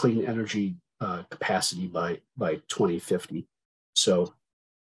clean energy capacity by 2050. So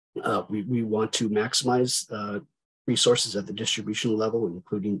we want to maximize resources at the distribution level,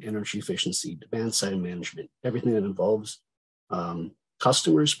 including energy efficiency, demand side management, everything that involves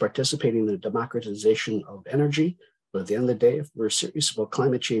customers participating in the democratization of energy. But at the end of the day, if we're serious about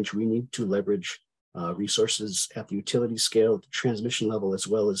climate change, we need to leverage resources at the utility scale, the transmission level, as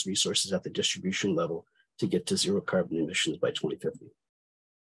well as resources at the distribution level to get to zero carbon emissions by 2050.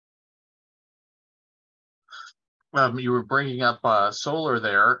 You were bringing up solar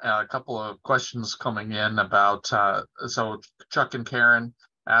there. A couple of questions coming in about, so Chuck and Karen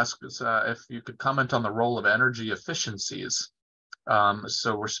asked if you could comment on the role of energy efficiencies.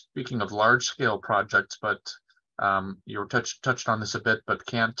 So we're speaking of large scale projects, but you touched on this a bit, but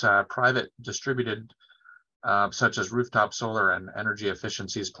can't private distributed such as rooftop solar and energy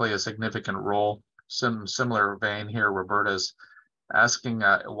efficiencies play a significant role? Similar vein here, Roberta's asking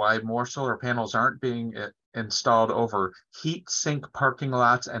why more solar panels aren't being installed over heat sink parking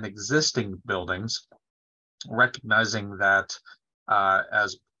lots and existing buildings, recognizing that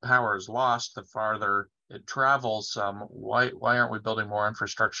as power is lost, the farther it travels, why aren't we building more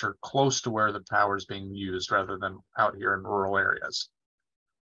infrastructure close to where the power is being used rather than out here in rural areas?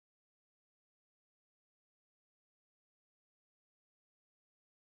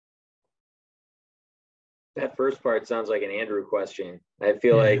 That first part sounds like an Andrew question. I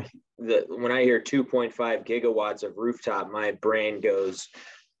feel like when I hear 2.5 gigawatts of rooftop, my brain goes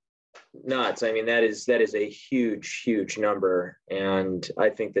nuts. I mean, that is a huge number. And I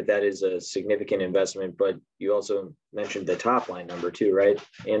think that is a significant investment, but you also mentioned the top line number too, right,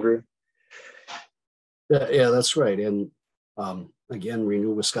 Andrew? Yeah, that's right. And again,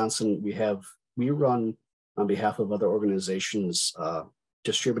 Renew Wisconsin, we run on behalf of other organizations,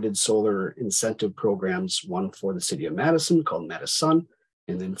 distributed solar incentive programs, one for the city of Madison called Madison,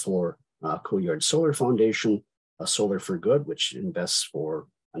 and then for Cooleyard Solar Foundation, Solar for Good, which invests for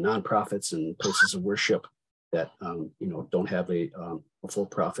nonprofits and places of worship that don't have a full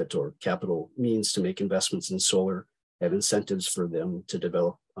profit or capital means to make investments in solar, have incentives for them to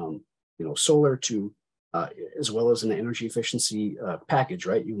develop solar to as well as an energy efficiency package,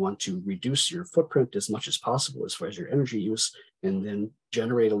 right? You want to reduce your footprint as much as possible as far as your energy use, and then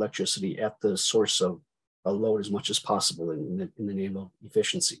generate electricity at the source of a load as much as possible in the name of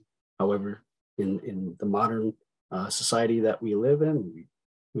efficiency. However, in the modern society that we live in,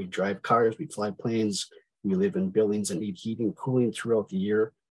 we drive cars, we fly planes, we live in buildings that need heating and cooling throughout the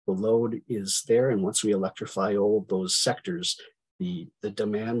year. The load is there, and once we electrify all of those sectors, the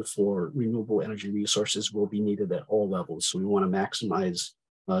demand for renewable energy resources will be needed at all levels. So we want to maximize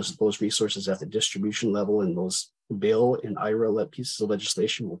those resources at the distribution level, and those bill and IRA pieces of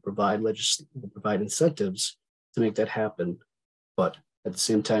legislation will provide incentives to make that happen. But at the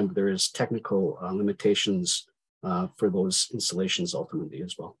same time, there is technical limitations for those installations ultimately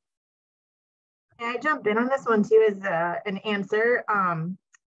as well. I jumped in on this one too as an answer.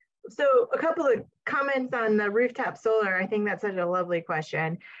 So a couple of comments on the rooftop solar. I think that's such a lovely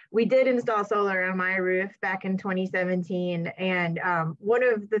question. We did install solar on my roof back in 2017. And one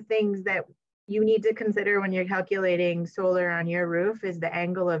of the things that you need to consider when you're calculating solar on your roof is the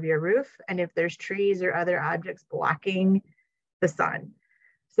angle of your roof, and if there's trees or other objects blocking the sun.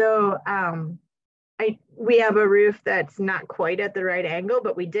 So we have a roof that's not quite at the right angle,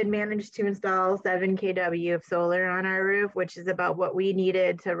 but we did manage to install 7 kW of solar on our roof, which is about what we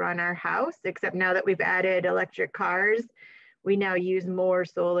needed to run our house, except now that we've added electric cars, we now use more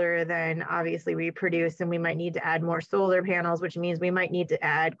solar than obviously we produce, and we might need to add more solar panels, which means we might need to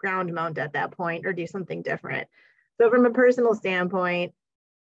add ground mount at that point or do something different. So from a personal standpoint,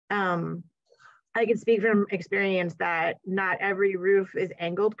 I can speak from experience that not every roof is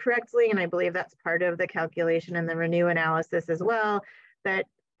angled correctly. And I believe that's part of the calculation and the Renew analysis as well, that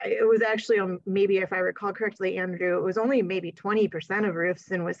it was actually, maybe if I recall correctly, Andrew, it was only maybe 20% of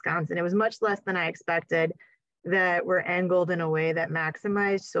roofs in Wisconsin. It was much less than I expected that were angled in a way that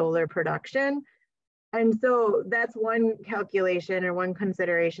maximized solar production. And so that's one calculation or one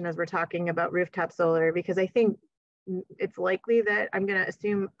consideration as we're talking about rooftop solar, because I think it's likely that I'm going to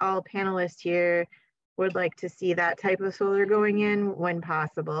assume all panelists here would like to see that type of solar going in when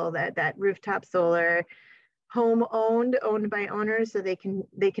possible, that rooftop solar owned by owners, so they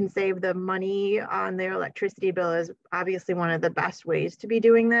can save the money on their electricity bill is obviously one of the best ways to be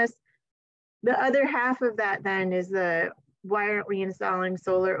doing this. The other half of that then is why aren't we installing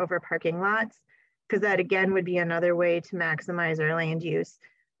solar over parking lots? Because that again would be another way to maximize our land use.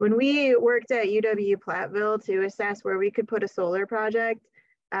 When we worked at UW-Platteville to assess where we could put a solar project,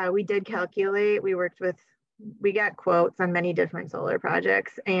 we did calculate, we got quotes on many different solar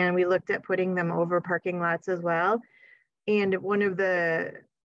projects, and we looked at putting them over parking lots as well. And one of the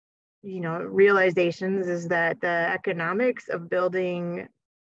realizations is that the economics of building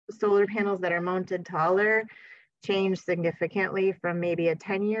solar panels that are mounted taller changed significantly from maybe a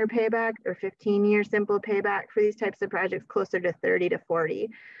 10-year payback or 15-year simple payback for these types of projects closer to 30 to 40.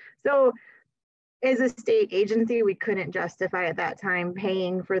 So as a state agency, we couldn't justify at that time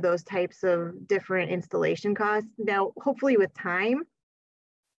paying for those types of different installation costs. Now, hopefully with time,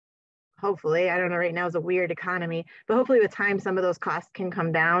 I don't know, right now is a weird economy, but hopefully with time, some of those costs can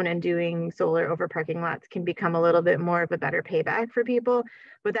come down and doing solar over parking lots can become a little bit more of a better payback for people.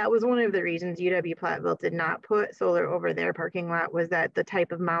 But that was one of the reasons UW-Platteville did not put solar over their parking lot, was that the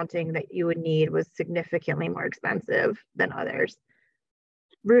type of mounting that you would need was significantly more expensive than others.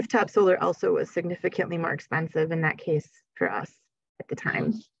 Rooftop solar also was significantly more expensive in that case for us at the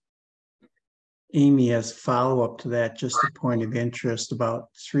time. Amy, as follow-up to that, just a point of interest, about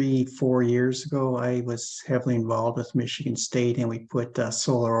 3-4 years ago, I was heavily involved with Michigan State, and we put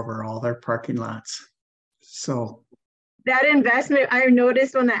solar over all their parking lots. So that investment, I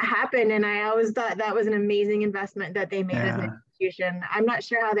noticed when that happened, and I always thought that was an amazing investment that they made as an institution. I'm not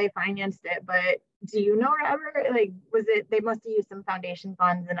sure how they financed it, but do you know, Robert? Like, was it, they must have used some foundation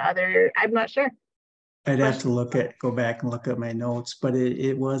funds and other, I'm not sure. I'd have to go back and look at my notes, but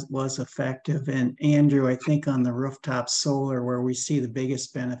it was effective. And Andrew, I think on the rooftop solar, where we see the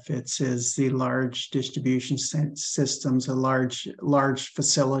biggest benefits is the large distribution systems, the large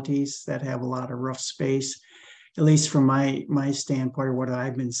facilities that have a lot of roof space. At least from my standpoint, what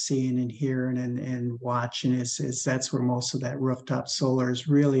I've been seeing and hearing and watching is that's where most of that rooftop solar is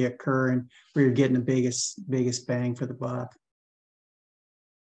really occurring, where you're getting the biggest bang for the buck.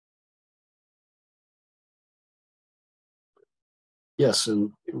 Yes,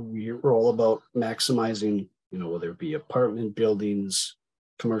 and we're all about maximizing, whether it be apartment buildings,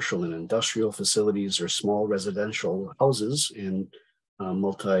 commercial and industrial facilities, or small residential houses and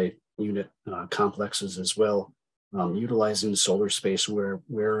multi-unit complexes as well, utilizing solar space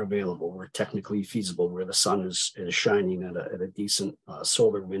where available, where technically feasible, where the sun is shining at a decent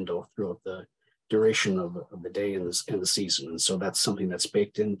solar window throughout the duration of the day and the season. And so that's something that's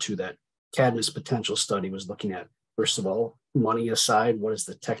baked into that Cadmus potential study, was looking at, first of all, money aside, what is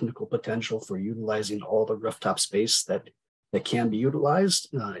the technical potential for utilizing all the rooftop space that can be utilized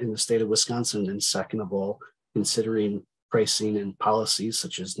in the state of Wisconsin? And second of all, considering pricing and policies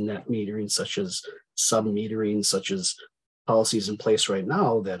such as net metering, such as sub-metering, such as policies in place right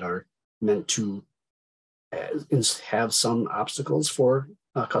now that are meant to have some obstacles for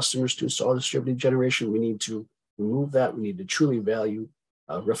customers to install distributed generation. We need to remove that. We need to truly value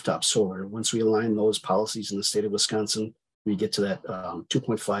rooftop solar. Once we align those policies in the state of Wisconsin, we get to that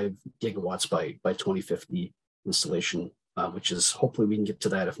 2.5 gigawatts by 2050 installation, which is, hopefully we can get to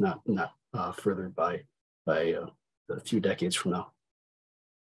that, if not further by a few decades from now.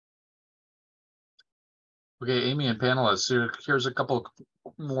 Okay, Amy and panelists, here's a couple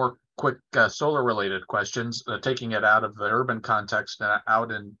more quick solar related questions, taking it out of the urban context and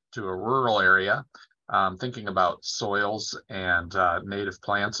out into a rural area. Thinking about soils and native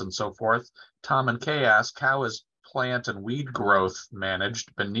plants and so forth. Tom and Kay ask, how is plant and weed growth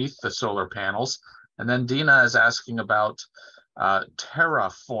managed beneath the solar panels? And then Dina is asking about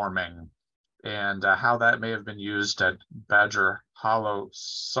terraforming and how that may have been used at Badger Hollow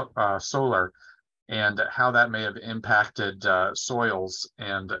Solar, and how that may have impacted soils,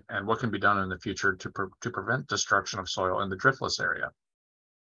 and what can be done in the future to prevent destruction of soil in the driftless area.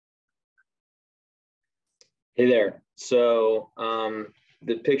 Hey there. So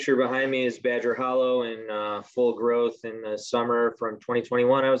the picture behind me is Badger Hollow in full growth in the summer from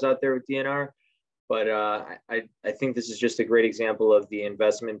 2021. I was out there with DNR, but I think this is just a great example of the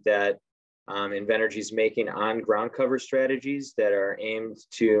investment that Invenergy is making on ground cover strategies that are aimed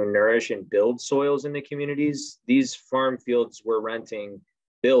to nourish and build soils in the communities. These farm fields we're renting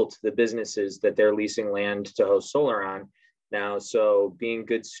built the businesses that they're leasing land to host solar on now. So being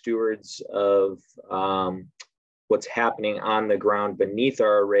good stewards of what's happening on the ground beneath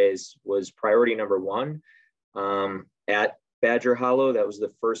our arrays was priority number one. At Badger Hollow, that was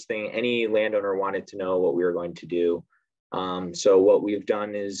the first thing any landowner wanted to know what we were going to do. So what we've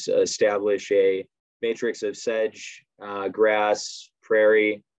done is establish a matrix of sedge, grass,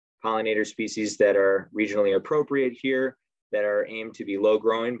 prairie, pollinator species that are regionally appropriate here, that are aimed to be low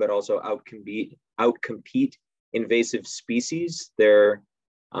growing, but also outcompete invasive species. There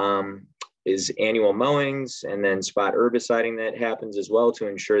is annual mowings and then spot herbiciding that happens as well, to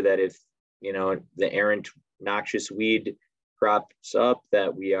ensure that if the errant noxious weed crops up,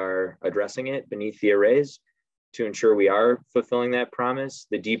 that we are addressing it beneath the arrays to ensure we are fulfilling that promise.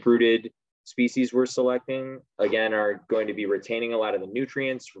 The deep-rooted species we're selecting, again, are going to be retaining a lot of the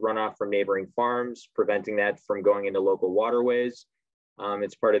nutrients, runoff from neighboring farms, preventing that from going into local waterways.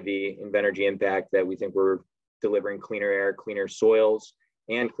 It's part of the Invenergy impact that we think we're delivering cleaner air, cleaner soils,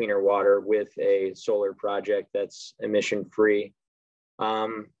 and cleaner water with a solar project that's emission-free.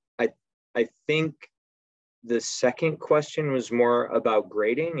 I think the second question was more about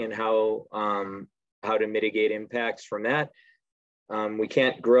grading and how to mitigate impacts from that. We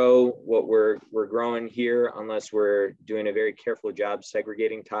can't grow what we're growing here unless we're doing a very careful job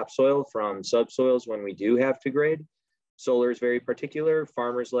segregating topsoil from subsoils when we do have to grade. Solar is very particular.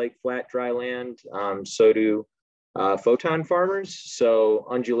 Farmers like flat, dry land. So do photon farmers. So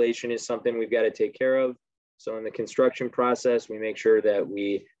undulation is something we've got to take care of. So in the construction process, we make sure that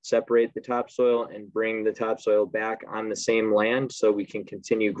we separate the topsoil and bring the topsoil back on the same land so we can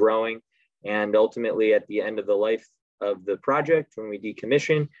continue growing And ultimately, at the end of the life of the project, when we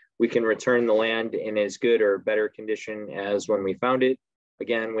decommission, we can return the land in as good or better condition as when we found it.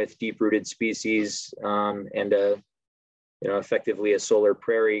 Again, with deep-rooted species and effectively a solar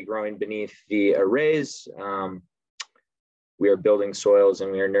prairie growing beneath the arrays. We are building soils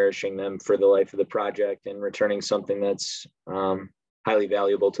and we are nourishing them for the life of the project and returning something that's highly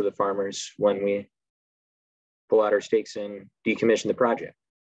valuable to the farmers when we pull out our stakes and decommission the project.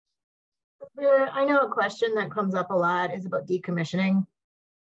 I know a question that comes up a lot is about decommissioning.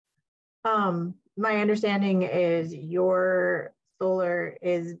 My understanding is your solar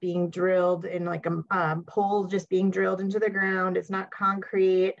is being drilled in like a pole just being drilled into the ground. It's not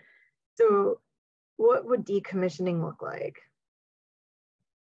concrete. So what would decommissioning look like?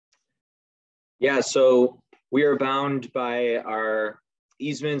 Yeah, so we are bound by our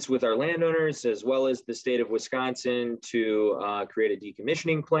easements with our landowners as well as the state of Wisconsin to create a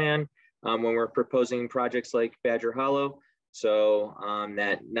decommissioning plan when we're proposing projects like Badger Hollow. So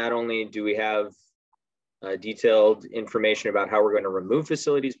that not only do we have detailed information about how we're going to remove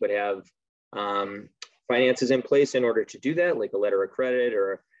facilities, but have finances in place in order to do that, like a letter of credit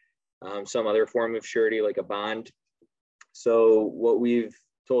or some other form of surety like a bond. So what we've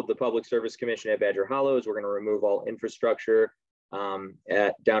told the Public Service Commission at Badger Hollow is we're going to remove all infrastructure down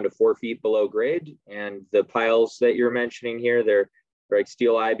to 4 feet below grade. And the piles that you're mentioning here, they're like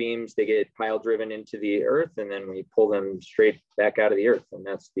steel I-beams. They get pile driven into the earth and then we pull them straight back out of the earth. And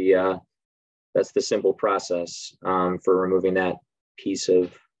that's the simple process for removing that piece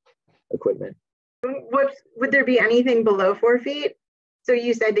of equipment. Would there be anything below 4 feet? So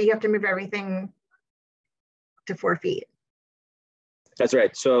you said that you have to move everything to 4 feet. That's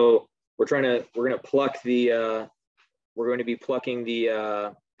right. So we're going to pluck the, we're going to be plucking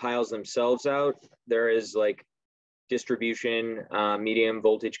the piles themselves out. There is like distribution, medium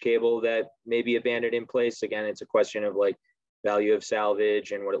voltage cable that may be abandoned in place. Again, it's a question of like value of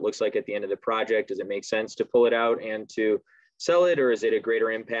salvage and what it looks like at the end of the project. Does it make sense to pull it out and to sell it, or is it a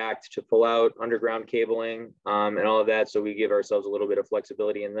greater impact to pull out underground cabling and all of that? So we give ourselves a little bit of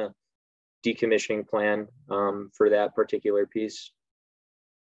flexibility in the decommissioning plan for that particular piece.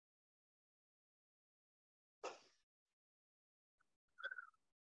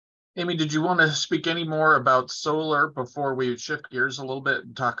 Amy, did you want to speak any more about solar before we shift gears a little bit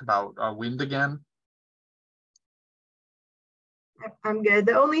and talk about wind again? I'm good.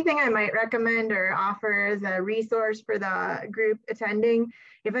 The only thing I might recommend or offer as a resource for the group attending,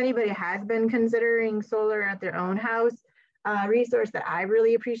 if anybody has been considering solar at their own house, a resource that I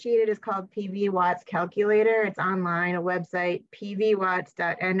really appreciated is called PV Watts Calculator. It's online, a website,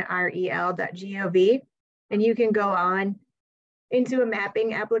 pvwatts.nrel.gov. And you can go on into a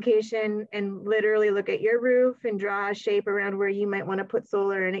mapping application and literally look at your roof and draw a shape around where you might want to put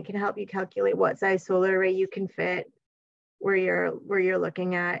solar, and it can help you calculate what size solar array you can fit where you're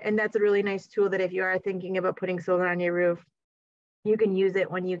looking at. And that's a really nice tool that if you are thinking about putting solar on your roof, you can use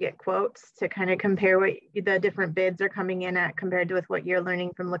it when you get quotes to kind of compare what the different bids are coming in at compared to with what you're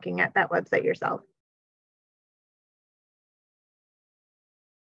learning from looking at that website yourself.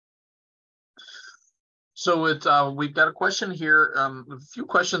 So we've got a question here, a few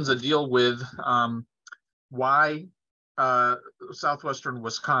questions that deal with why southwestern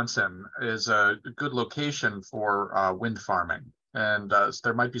Wisconsin is a good location for wind farming. And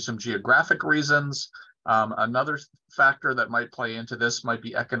there might be some geographic reasons. Another factor that might play into this might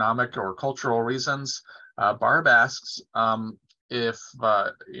be economic or cultural reasons. Barb asks if,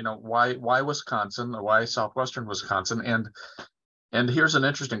 why Wisconsin, why southwestern Wisconsin? And here's an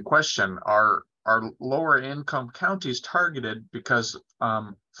interesting question. Are lower income counties targeted because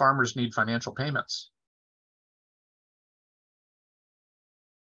farmers need financial payments?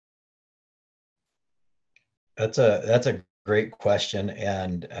 That's a great question,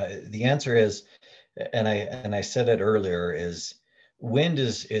 and the answer is, and I said it earlier, is wind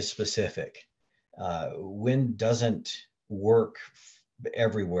is specific. Wind doesn't work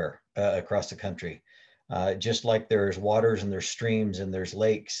everywhere across the country. Just like there's waters and there's streams and there's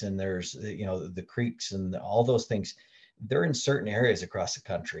lakes and there's the creeks and all those things, they're in certain areas across the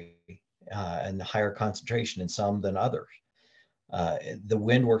country and higher concentration in some than others. The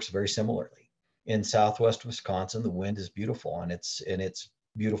wind works very similarly. In Southwest Wisconsin, the wind is beautiful, and it's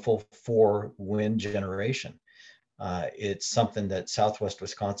beautiful for wind generation. It's something that Southwest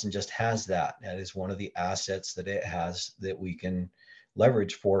Wisconsin just has. That is one of the assets that it has that we can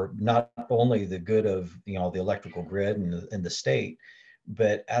leverage for not only the good of the electrical grid and the state,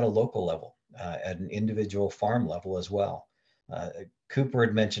 but at a local level, at an individual farm level as well. Cooper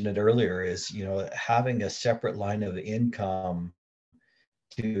had mentioned it earlier, is having a separate line of income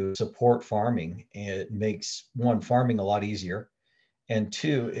to support farming. It makes, one, farming a lot easier, and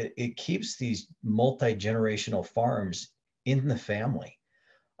two, it keeps these multi-generational farms in the family,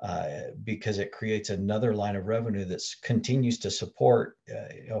 because it creates another line of revenue that continues to support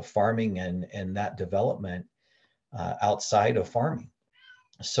farming and that development outside of farming.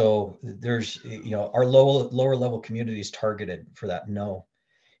 So there's, our lower level communities targeted for that. No,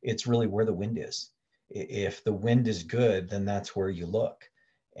 it's really where the wind is. If the wind is good, then that's where you look.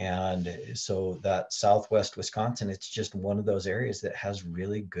 And so that Southwest Wisconsin, it's just one of those areas that has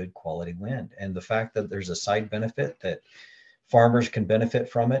really good quality wind. And the fact that there's a side benefit that farmers can benefit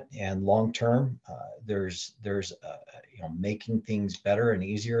from it, and long term, there's making things better and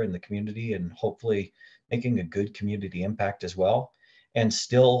easier in the community, and hopefully making a good community impact as well, and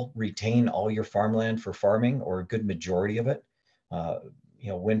still retain all your farmland for farming, or a good majority of it.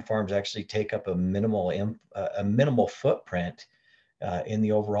 Wind farms actually take up a minimal footprint in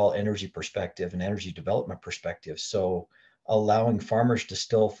the overall energy perspective and energy development perspective. So allowing farmers to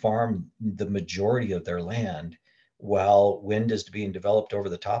still farm the majority of their land while wind is being developed over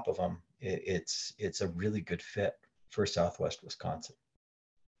the top of them, it's a really good fit for Southwest Wisconsin.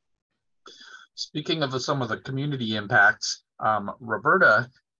 Speaking of some of the community impacts, Roberta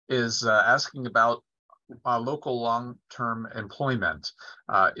is asking about local long-term employment.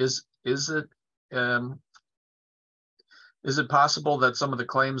 Is it possible that some of the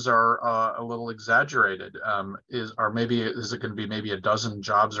claims are a little exaggerated? Is it going to be maybe a dozen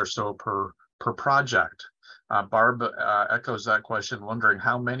jobs or so per project? Barb echoes that question, wondering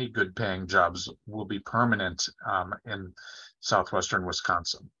how many good-paying jobs will be permanent in southwestern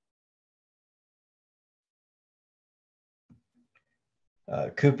Wisconsin.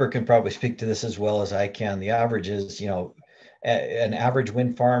 Cooper can probably speak to this as well as I can. The average is, an average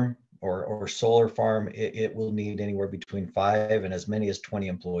wind farm or solar farm, it will need anywhere between 5 and as many as 20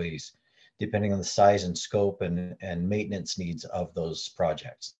 employees, depending on the size and scope and maintenance needs of those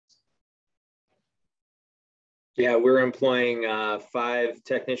projects. Yeah, we're employing 5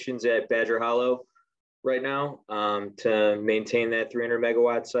 technicians at Badger Hollow right now to maintain that 300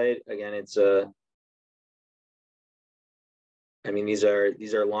 megawatt site. Again, these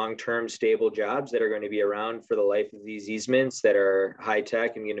are long-term stable jobs that are going to be around for the life of these easements, that are high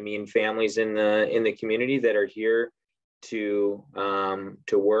tech and going to mean families in the community that are here to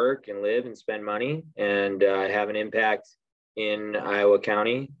work and live and spend money and have an impact in Iowa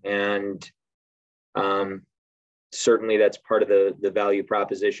County. And certainly that's part of the value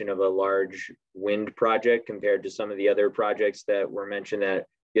proposition of a large wind project compared to some of the other projects that were mentioned, that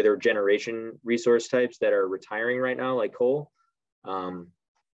the other generation resource types that are retiring right now, like coal.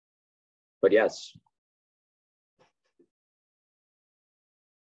 But yes.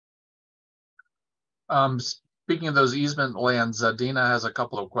 Speaking of those easement lands, Dina has a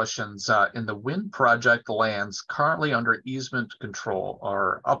couple of questions. In the wind project lands currently under easement control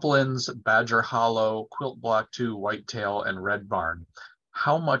are Uplands, Badger Hollow, Quilt Block 2, Whitetail, and Red Barn.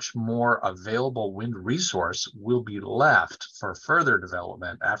 How much more available wind resource will be left for further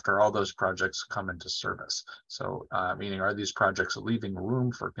development after all those projects come into service? So, meaning, are these projects leaving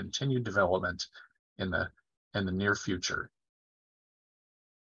room for continued development in the near future?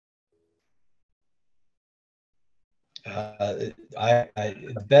 The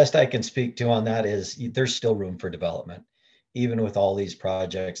best I can speak to on that is there's still room for development, even with all these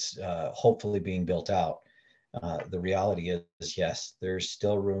projects hopefully being built out. The reality is, yes, there's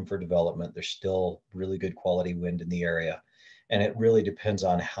still room for development. There's still really good quality wind in the area. And it really depends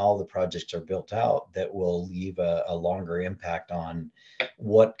on how the projects are built out that will leave a longer impact on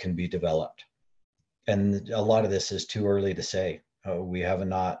what can be developed. And a lot of this is too early to say. We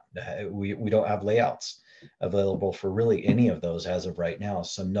don't have layouts available for really any of those as of right now.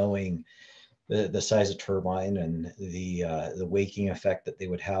 So knowing the size of turbine and the waking effect that they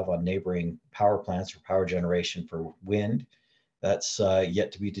would have on neighboring power plants or power generation for wind, that's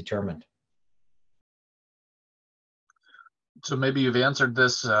yet to be determined. So maybe you've answered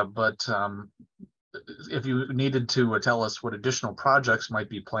this, but if you needed to tell us what additional projects might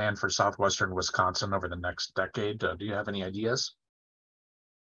be planned for southwestern Wisconsin over the next decade, do you have any ideas?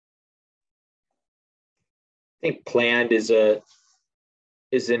 I think planned is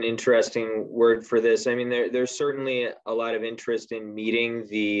an interesting word for this. I mean, there's certainly a lot of interest in meeting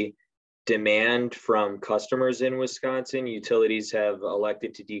the demand from customers in Wisconsin. Utilities have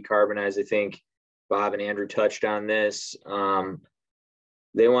elected to decarbonize. I think Bob and Andrew touched on this.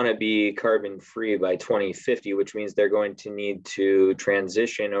 They want to be carbon free by 2050, which means they're going to need to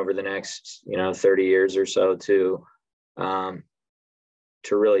transition over the next 30 years or so to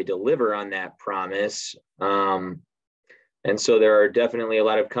really deliver on that promise. And so there are definitely a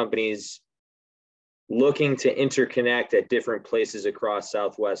lot of companies looking to interconnect at different places across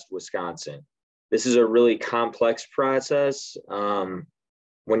Southwest Wisconsin. This is a really complex process.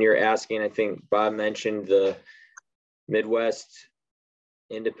 When you're asking, I think Bob mentioned the Midwest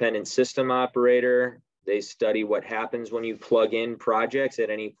Independent System Operator. They study what happens when you plug in projects at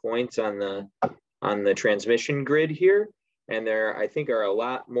any point on the transmission grid here. And there, I think, are a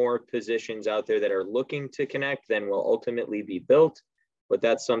lot more positions out there that are looking to connect than will ultimately be built. But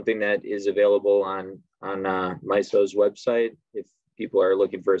that's something that is available on MISO's website if people are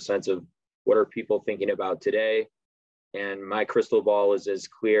looking for a sense of what are people thinking about today. And my crystal ball is as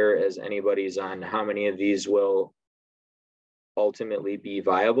clear as anybody's on how many of these will ultimately be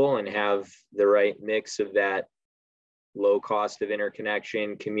viable and have the right mix of that low cost of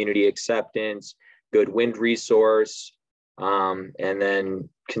interconnection, community acceptance, good wind resource, and then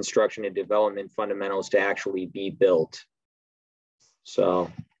construction and development fundamentals to actually be built.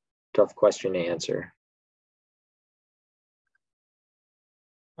 So, tough question to answer.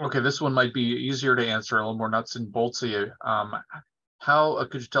 Okay, this one might be easier to answer, a little more nuts and boltsy. How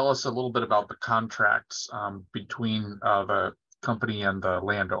could you tell us a little bit about the contracts between the company and the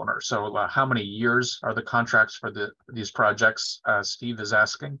landowner? So how many years are the contracts for these projects? Steve is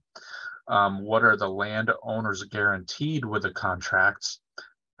asking. What are the landowners guaranteed with the contracts?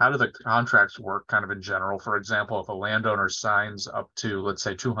 How do the contracts work kind of in general? For example, if a landowner signs up to, let's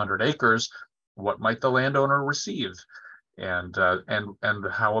say, 200 acres, what might the landowner receive? And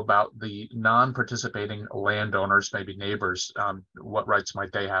how about the non-participating landowners, maybe neighbors? What rights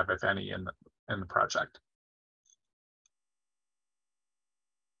might they have, if any, in the project?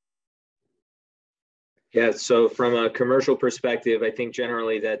 Yeah, so from a commercial perspective, I think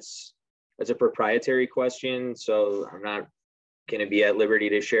generally that's a proprietary question. So I'm not going to be at liberty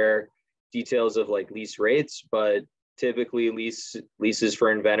to share details of like lease rates, but typically leases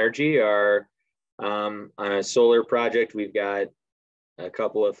for Invenergy are on a solar project. We've got a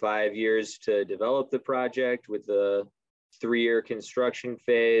couple of 5 years to develop the project with a 3-year construction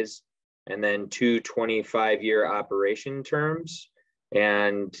phase and then 2 25-year operation terms.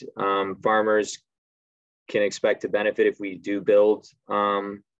 And farmers can expect to benefit if we do build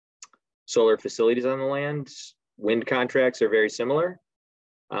solar facilities on the land. Wind contracts are very similar.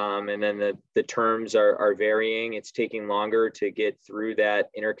 And then the terms are varying. It's taking longer to get through that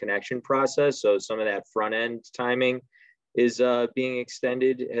interconnection process. So some of that front end timing is being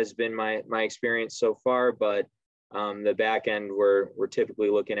extended, has been my experience so far. But the back end, we're typically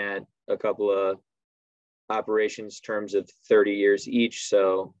looking at a couple of operations terms of 30 years each.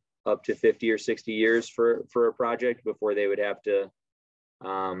 So up to 50 or 60 years for a project before they would have to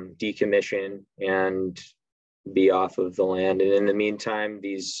decommission and be off of the land. And in the meantime,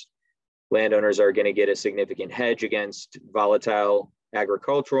 these landowners are going to get a significant hedge against volatile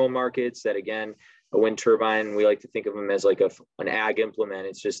agricultural markets that, again, a wind turbine, we like to think of them as like an ag implement.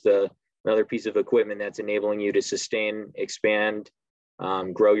 It's just another piece of equipment that's enabling you to sustain, expand,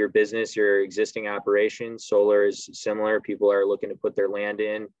 grow your business, your existing operations. Solar is similar. People are looking to put their land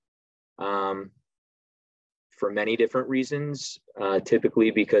in for many different reasons, typically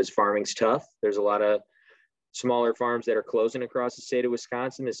because farming's tough. There's a lot of smaller farms that are closing across the state of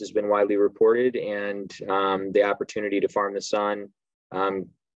Wisconsin. This has been widely reported, and the opportunity to farm the sun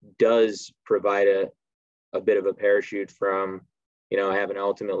does provide a bit of a parachute from, having to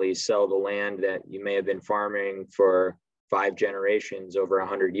ultimately sell the land that you may have been farming for 5 generations over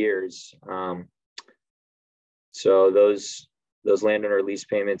 100 years. So those landowner lease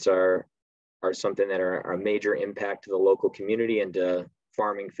payments are something that are a major impact to the local community and to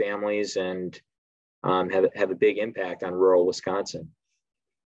farming families, and have a big impact on rural Wisconsin.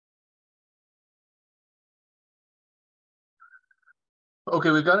 Okay,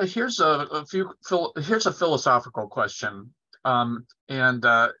 we've got here's a philosophical question, and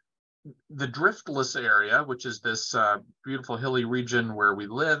the driftless area, which is this beautiful hilly region where we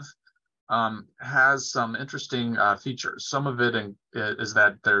live, has some interesting features. Some of it is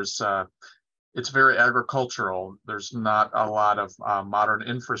that it's very agricultural. There's not a lot of modern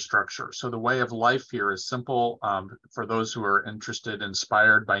infrastructure. So the way of life here is simple for those who are interested,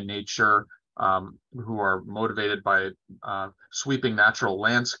 inspired by nature, who are motivated by sweeping natural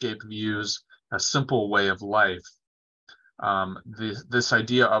landscape views, a simple way of life. This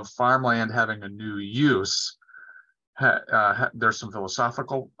idea of farmland having a new use, there's some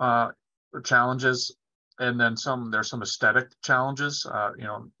philosophical challenges. And then there's some aesthetic challenges,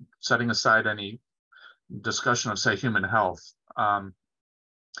 setting aside any discussion of, say, human health.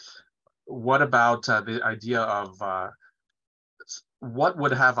 What about the idea of what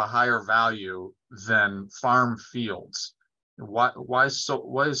would have a higher value than farm fields? why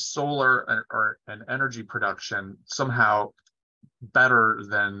is solar or an energy production somehow better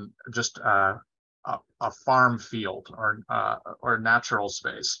than just a farm field or natural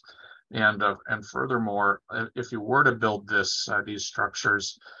space? And furthermore, if you were to build these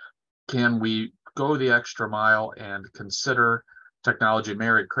structures, can we go the extra mile and consider technology?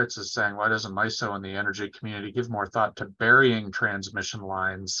 Mary Kritz is saying, why doesn't MISO and the energy community give more thought to burying transmission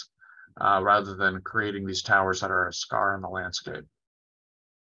lines rather than creating these towers that are a scar in the landscape?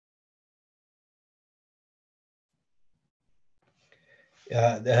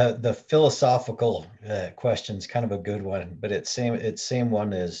 The philosophical question is kind of a good one, but it's same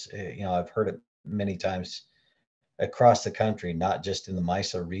one as, I've heard it many times across the country, not just in the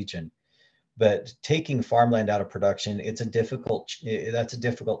MISO region. But taking farmland out of production, that's a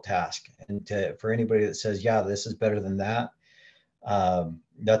difficult task. And for anybody that says, yeah, this is better than that,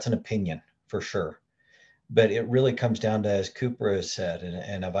 that's an opinion for sure. But it really comes down to, as Cooper has said,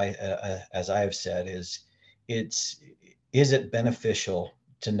 and as I have said, is it beneficial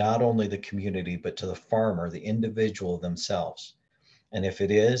to not only the community, but to the farmer, the individual themselves? And if it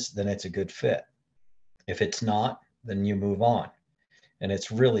is, then it's a good fit. If it's not, then you move on. And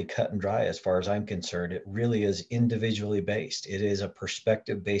it's really cut and dry as far as I'm concerned. It really is individually based. It is a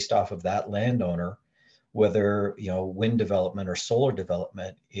perspective based off of that landowner, whether wind development or solar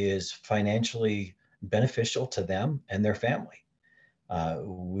development is financially beneficial to them and their family.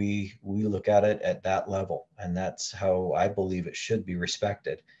 We look at it at that level, and that's how I believe it should be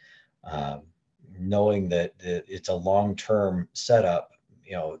respected. Knowing that it's a long-term setup,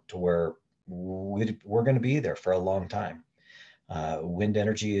 to where we're going to be there for a long time. Wind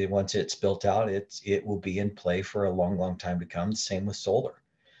energy, once it's built out, it will be in play for a long time to come. Same with solar.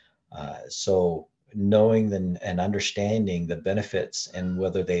 So knowing and understanding the benefits and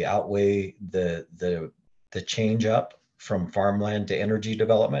whether they outweigh the change up from farmland to energy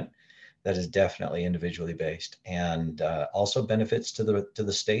development, that is definitely individually based, and also benefits to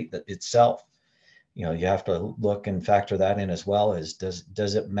the state itself. You have to look and factor that in as well. As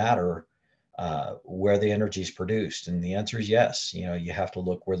does it matter where the energy is produced? And the answer is yes. You have to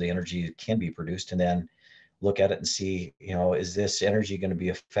look where the energy can be produced, and then look at it and see, is this energy going to be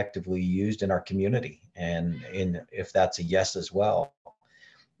effectively used in our community? And if that's a yes as well,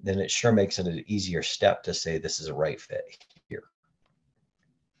 then it sure makes it an easier step to say this is a right fit here.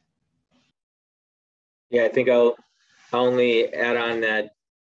 Yeah, I think I'll only add on that,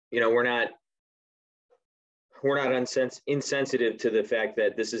 we're not insensitive to the fact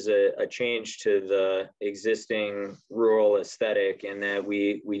that this is a change to the existing rural aesthetic, and that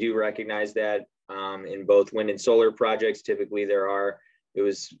we do recognize that in both wind and solar projects. Typically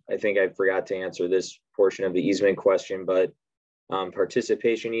I think I forgot to answer this portion of the easement question, but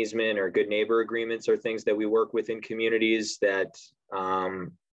participation easement or good neighbor agreements are things that we work with in communities that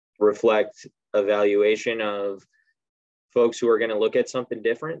reflect evaluation of folks who are going to look at something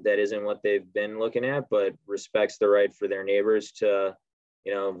different that isn't what they've been looking at, but respects the right for their neighbors to,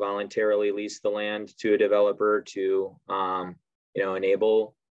 voluntarily lease the land to a developer to,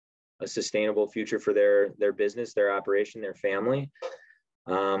 enable a sustainable future for their business, their operation, their family.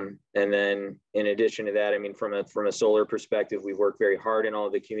 And then in addition to that, from a solar perspective, we work very hard in all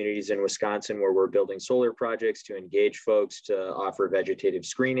of the communities in Wisconsin where we're building solar projects to engage folks to offer vegetative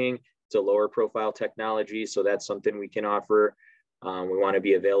screening. It's a lower profile technology, so that's something we can offer. We want to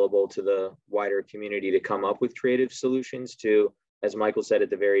be available to the wider community to come up with creative solutions to, as Michael said at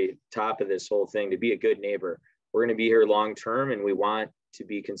the very top of this whole thing, to be a good neighbor. We're going to be here long term, and we want to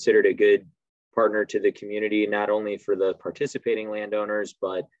be considered a good partner to the community, not only for the participating landowners,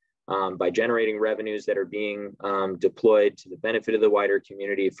 but by generating revenues that are being deployed to the benefit of the wider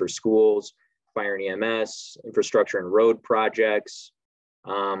community for schools, fire and EMS, infrastructure and road projects.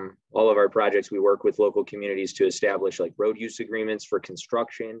 All of our projects, we work with local communities to establish like road use agreements for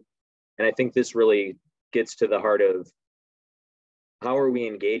construction. And I think this really gets to the heart of how are we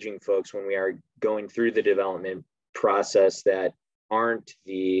engaging folks when we are going through the development process that aren't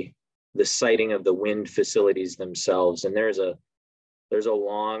the siting of the wind facilities themselves. And there's a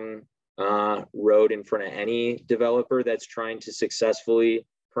long road in front of any developer that's trying to successfully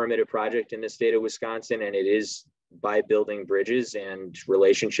permit a project in the state of Wisconsin, and it is by building bridges and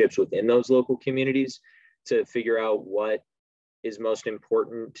relationships within those local communities to figure out what is most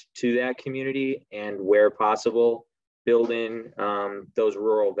important to that community, and where possible, build in those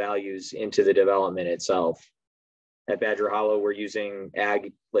rural values into the development itself. At Badger Hollow, we're using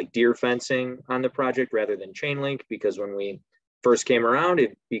ag like deer fencing on the project rather than chain link, because when we first came around,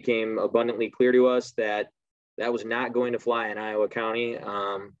 it became abundantly clear to us that that was not going to fly in Iowa County.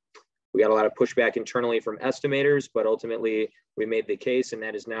 we got a lot of pushback internally from estimators, but ultimately we made the case, and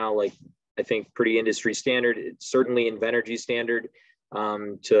that is now, like, I think pretty industry standard. It's certainly Invenergy standard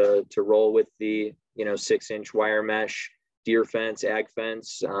to roll with the 6-inch wire mesh, deer fence, ag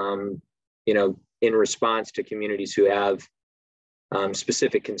fence, in response to communities who have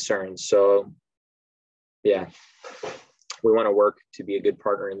specific concerns. So yeah, we want to work to be a good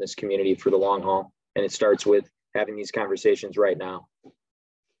partner in this community for the long haul. And it starts with having these conversations right now.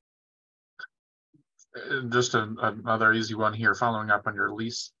 Just another easy one here, following up on your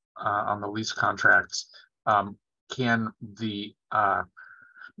lease, on the lease contracts. Can the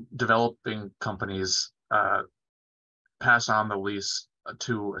developing companies pass on the lease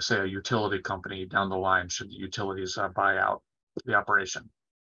to, say, a utility company down the line should the utilities buy out the operation?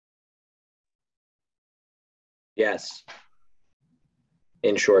 Yes,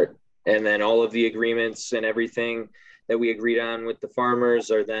 in short. And then all of the agreements and everything that we agreed on with the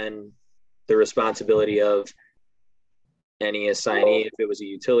farmers are then the responsibility of any assignee, if it was a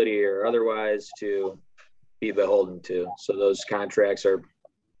utility or otherwise, to be beholden to. So those contracts are,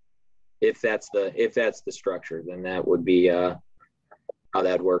 if that's the structure, then that would be how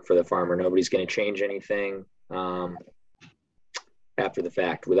that'd work for the farmer. Nobody's going to change anything after the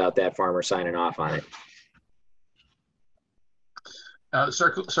fact without that farmer signing off on it.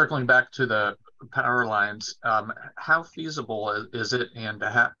 Circling back to the power lines, how feasible is it, and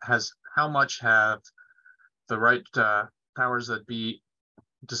how much have the right powers that be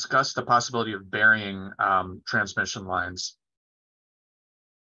discussed the possibility of burying transmission lines?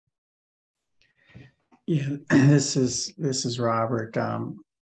 Yeah, this is Robert.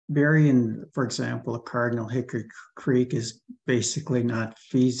 Burying, for example, a Cardinal Hickory Creek is basically not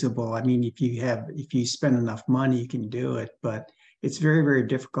feasible. I mean, if you spend enough money, you can do it, but it's very, very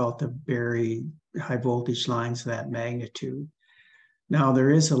difficult to bury high voltage lines of that magnitude. Now, there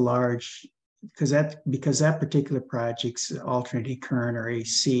is a large, because that particular project's alternating current, or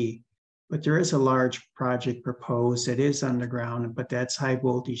AC, but there is a large project proposed that is underground, but that's high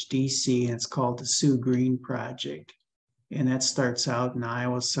voltage DC, and it's called the Sue Green project. And that starts out in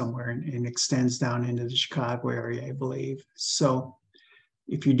Iowa somewhere and extends down into the Chicago area, I believe. So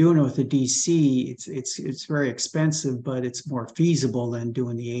if you're doing it with the DC, it's very expensive, but it's more feasible than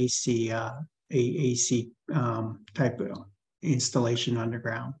doing the AC type of installation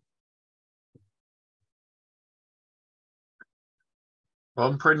underground. Well,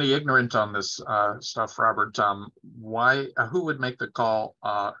 I'm pretty ignorant on this stuff, Robert. Who would make the call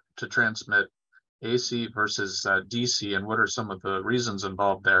to transmit AC versus DC, and what are some of the reasons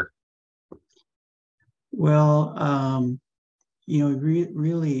involved there? Well,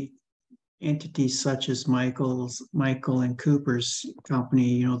 really entities such as Michael and Cooper's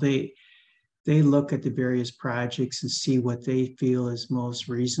company, they look at the various projects and see what they feel is most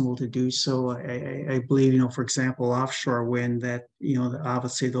reasonable to do. So I believe, for example, offshore wind, that,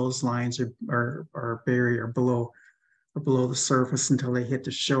 obviously those lines are buried or below the surface until they hit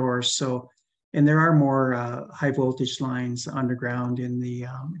the shore. So, and there are more high voltage lines underground in the,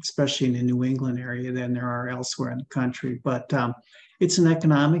 especially in the New England area, than there are elsewhere in the country. But it's an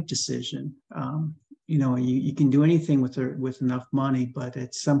economic decision. You can do anything with enough money, but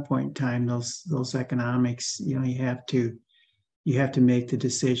at some point in time, those economics, you have to make the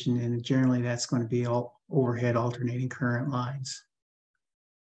decision, and generally that's going to be all overhead alternating current lines.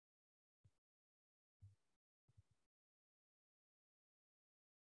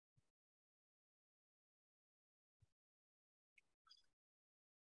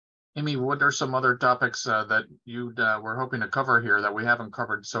 Amy, what are some other topics that you were hoping to cover here that we haven't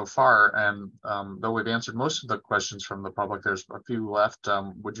covered so far? And though we've answered most of the questions from the public, there's a few left.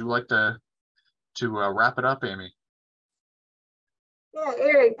 Would you like to wrap it up, Amy? Yeah,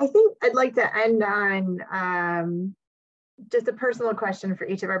 Eric, I think I'd like to end on just a personal question for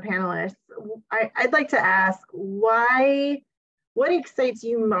each of our panelists. I'd like to ask, what excites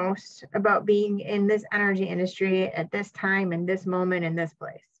you most about being in this energy industry at this time, in this moment, in this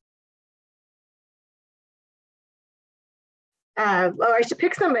place? Well, I should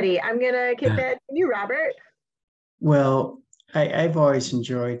pick somebody. I'm gonna kick that to you, Robert. Well, I've always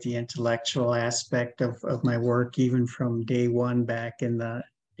enjoyed the intellectual aspect of my work, even from day one back in the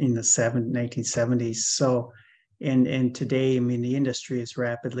 1970s. So, and today, I mean, the industry is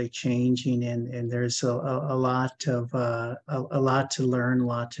rapidly changing, and there's a lot to learn, a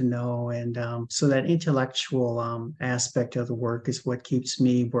lot to know, and so that intellectual aspect of the work is what keeps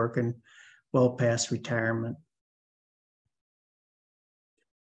me working well past retirement.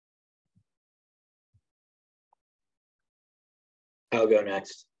 I'll go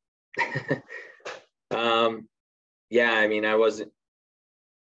next. Yeah, I mean, I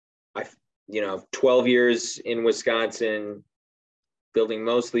 12 years in Wisconsin, building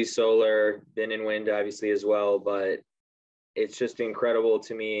mostly solar, been in wind obviously as well, but it's just incredible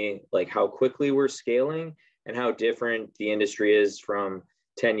to me, like how quickly we're scaling and how different the industry is from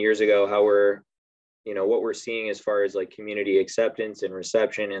 10 years ago, how we're, what we're seeing as far as like community acceptance and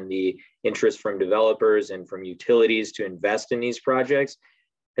reception and the interest from developers and from utilities to invest in these projects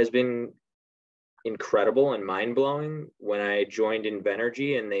has been incredible and mind-blowing. When I joined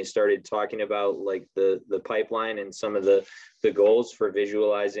Invenergy and they started talking about like the pipeline and some of the goals for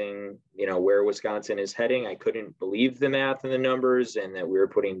visualizing, where Wisconsin is heading, I couldn't believe the math and the numbers, and that we were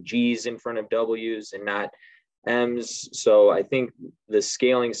putting G's in front of W's and not M's. So I think the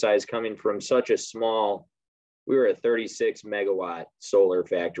scaling size coming from such a small, we were a 36 megawatt solar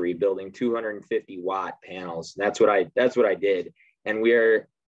factory building 250 watt panels. That's what I did. And we are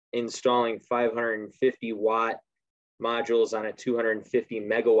installing 550 watt modules on a 250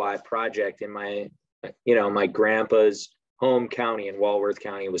 megawatt project in my grandpa's home county in Walworth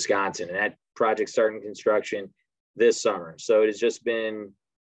County, Wisconsin. And that project started construction this summer. So it has just been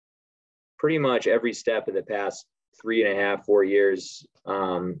pretty much every step of the past 3.5, 4 years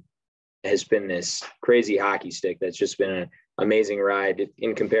has been this crazy hockey stick. That's just been an amazing ride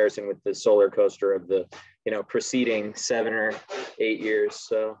in comparison with the solar coaster of the, preceding 7 or 8 years.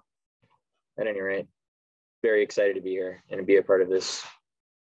 So at any rate, very excited to be here and to be a part of this.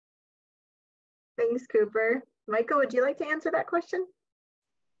 Thanks, Cooper. Michael, would you like to answer that question?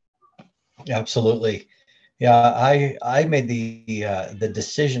 Absolutely. Yeah, I made the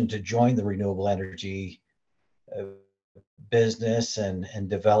decision to join the renewable energy business and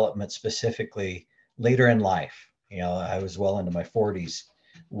development specifically later in life. I was well into my 40s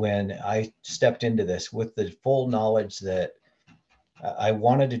when I stepped into this with the full knowledge that I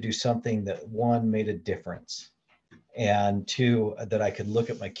wanted to do something that, one, made a difference, and two, that I could look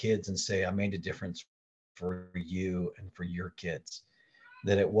at my kids and say, I made a difference for you and for your kids.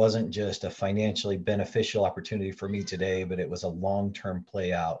 That it wasn't just a financially beneficial opportunity for me today, but it was a long-term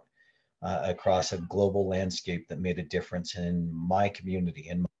play out across a global landscape that made a difference in my community,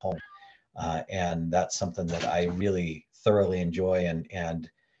 in my home. And that's something that I really thoroughly enjoy. And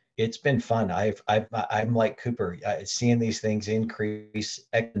it's been fun. I'm like Cooper, seeing these things increase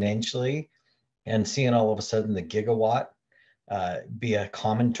exponentially and seeing all of a sudden the gigawatt be a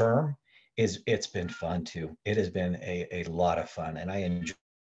common term. It's been fun too. It has been a lot of fun, and I enjoy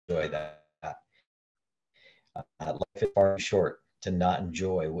that. Life is far too short to not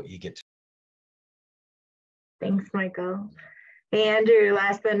enjoy what you get to. Thanks, Michael. Andrew,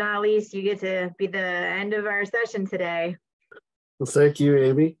 last but not least, you get to be the end of our session today. Well, thank you,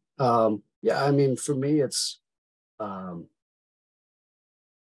 Amy. For me, it's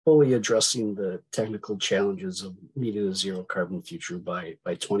fully addressing the technical challenges of meeting a zero carbon future by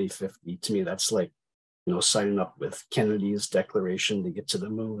 2050. To me, that's like, signing up with Kennedy's declaration to get to the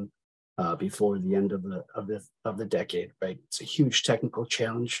moon before the end of the decade, right? It's a huge technical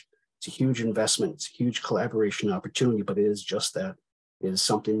challenge. It's a huge investment. It's a huge collaboration opportunity, but it is just that. It is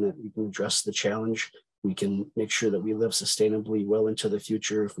something that we can address the challenge. We can make sure that we live sustainably well into the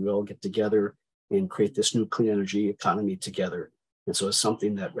future if we all get together and create this new clean energy economy together. And so it's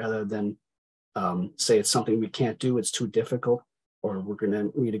something that, rather than say it's something we can't do, it's too difficult, or we're going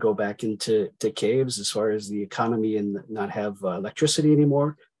to need to go back into caves as far as the economy and not have electricity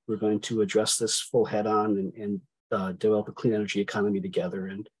anymore, we're going to address this full head on and develop a clean energy economy together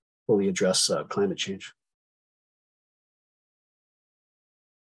and fully address climate change.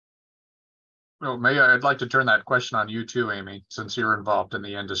 Well, I'd like to turn that question on you too, Amy, since you're involved in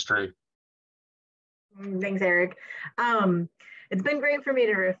the industry. Thanks, Eric. It's been great for me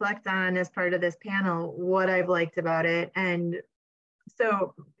to reflect on, as part of this panel, what I've liked about it. And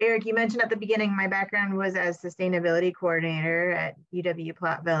so, Eric, you mentioned at the beginning, my background was as sustainability coordinator at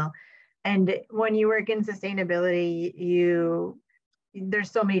UW-Platteville. And when you work in sustainability,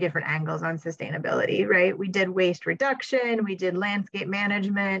 there's so many different angles on sustainability, right? We did waste reduction, we did landscape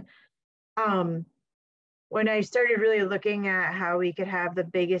management. When I started really looking at how we could have the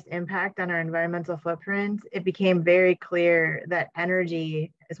biggest impact on our environmental footprint, it became very clear that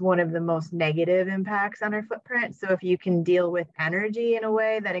energy is one of the most negative impacts on our footprint. So if you can deal with energy in a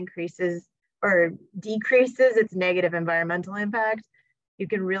way that increases or decreases its negative environmental impact, you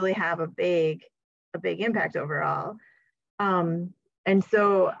can really have a big impact overall. And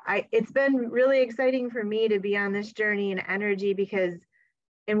so it's been really exciting for me to be on this journey in energy, because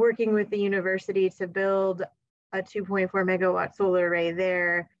in working with the university to build a 2.4 megawatt solar array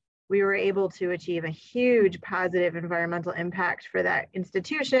there, we were able to achieve a huge positive environmental impact for that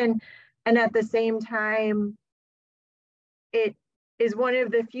institution. And at the same time, it is one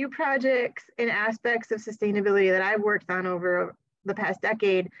of the few projects and aspects of sustainability that I've worked on over the past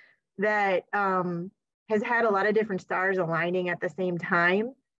decade that has had a lot of different stars aligning at the same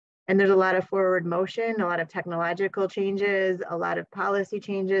time. And there's a lot of forward motion, a lot of technological changes, a lot of policy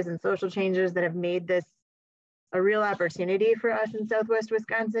changes and social changes that have made this a real opportunity for us in Southwest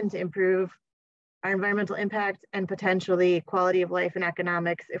Wisconsin to improve our environmental impact and potentially quality of life and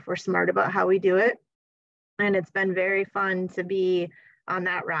economics if we're smart about how we do it. And it's been very fun to be on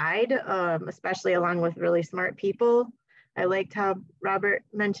that ride, especially along with really smart people. I liked how Robert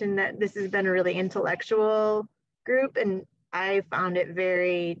mentioned that this has been a really intellectual group, and I found it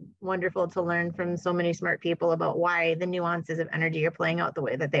very wonderful to learn from so many smart people about why the nuances of energy are playing out the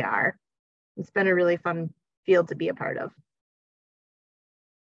way that they are. It's been a really fun field to be a part of.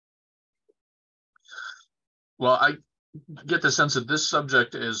 Well, I get the sense that this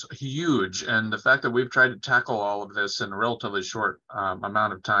subject is huge, and the fact that we've tried to tackle all of this in a relatively short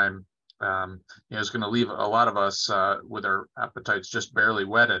amount of time is going to leave a lot of us with our appetites just barely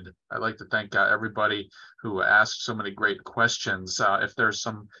whetted. I'd like to thank everybody who asked so many great questions. If there's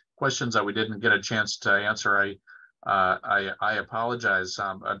some questions that we didn't get a chance to answer, I apologize.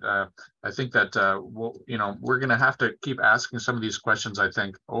 I think that we're going to have to keep asking some of these questions, I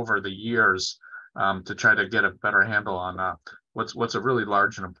think, over the years to try to get a better handle on what's a really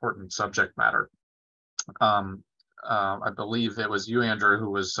large and important subject matter. I believe it was you, Andrew,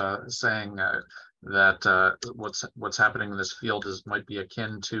 who was saying that what's happening in this field might be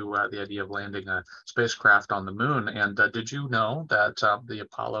akin to the idea of landing a spacecraft on the moon. And did you know that the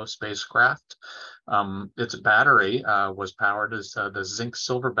Apollo spacecraft, its battery was powered as the zinc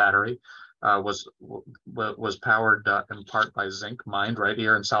silver battery was powered in part by zinc mined right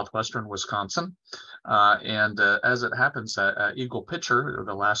here in southwestern Wisconsin. And as it happens, Eagle Pitcher,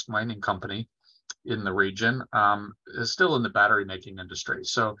 the last mining company in the region, is still in the battery making industry.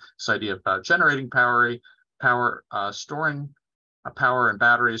 So this idea of generating power, storing power in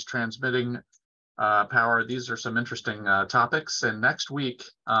batteries, transmitting power, these are some interesting topics. And next week,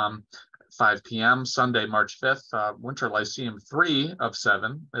 5 p.m. Sunday, March 5th, Winter Lyceum 3 of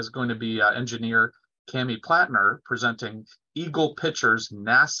 7 is going to be engineer Cami Plattner presenting Eagle Pitcher's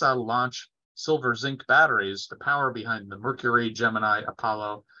NASA launch silver zinc batteries, the power behind the Mercury, Gemini,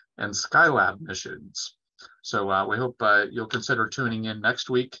 Apollo, and Skylab missions. So we hope you'll consider tuning in next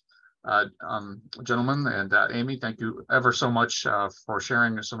week. Gentlemen, and Amy, thank you ever so much for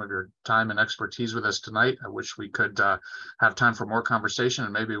sharing some of your time and expertise with us tonight. I wish we could have time for more conversation,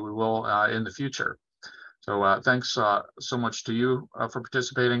 and maybe we will in the future. So thanks so much to you for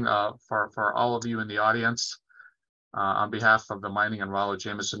participating, for all of you in the audience. On behalf of the Mining and Rollo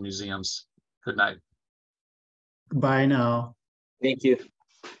Jameson Museums, good night. Bye now. Thank you.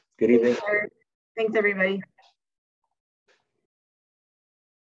 Good evening. Thanks, everybody.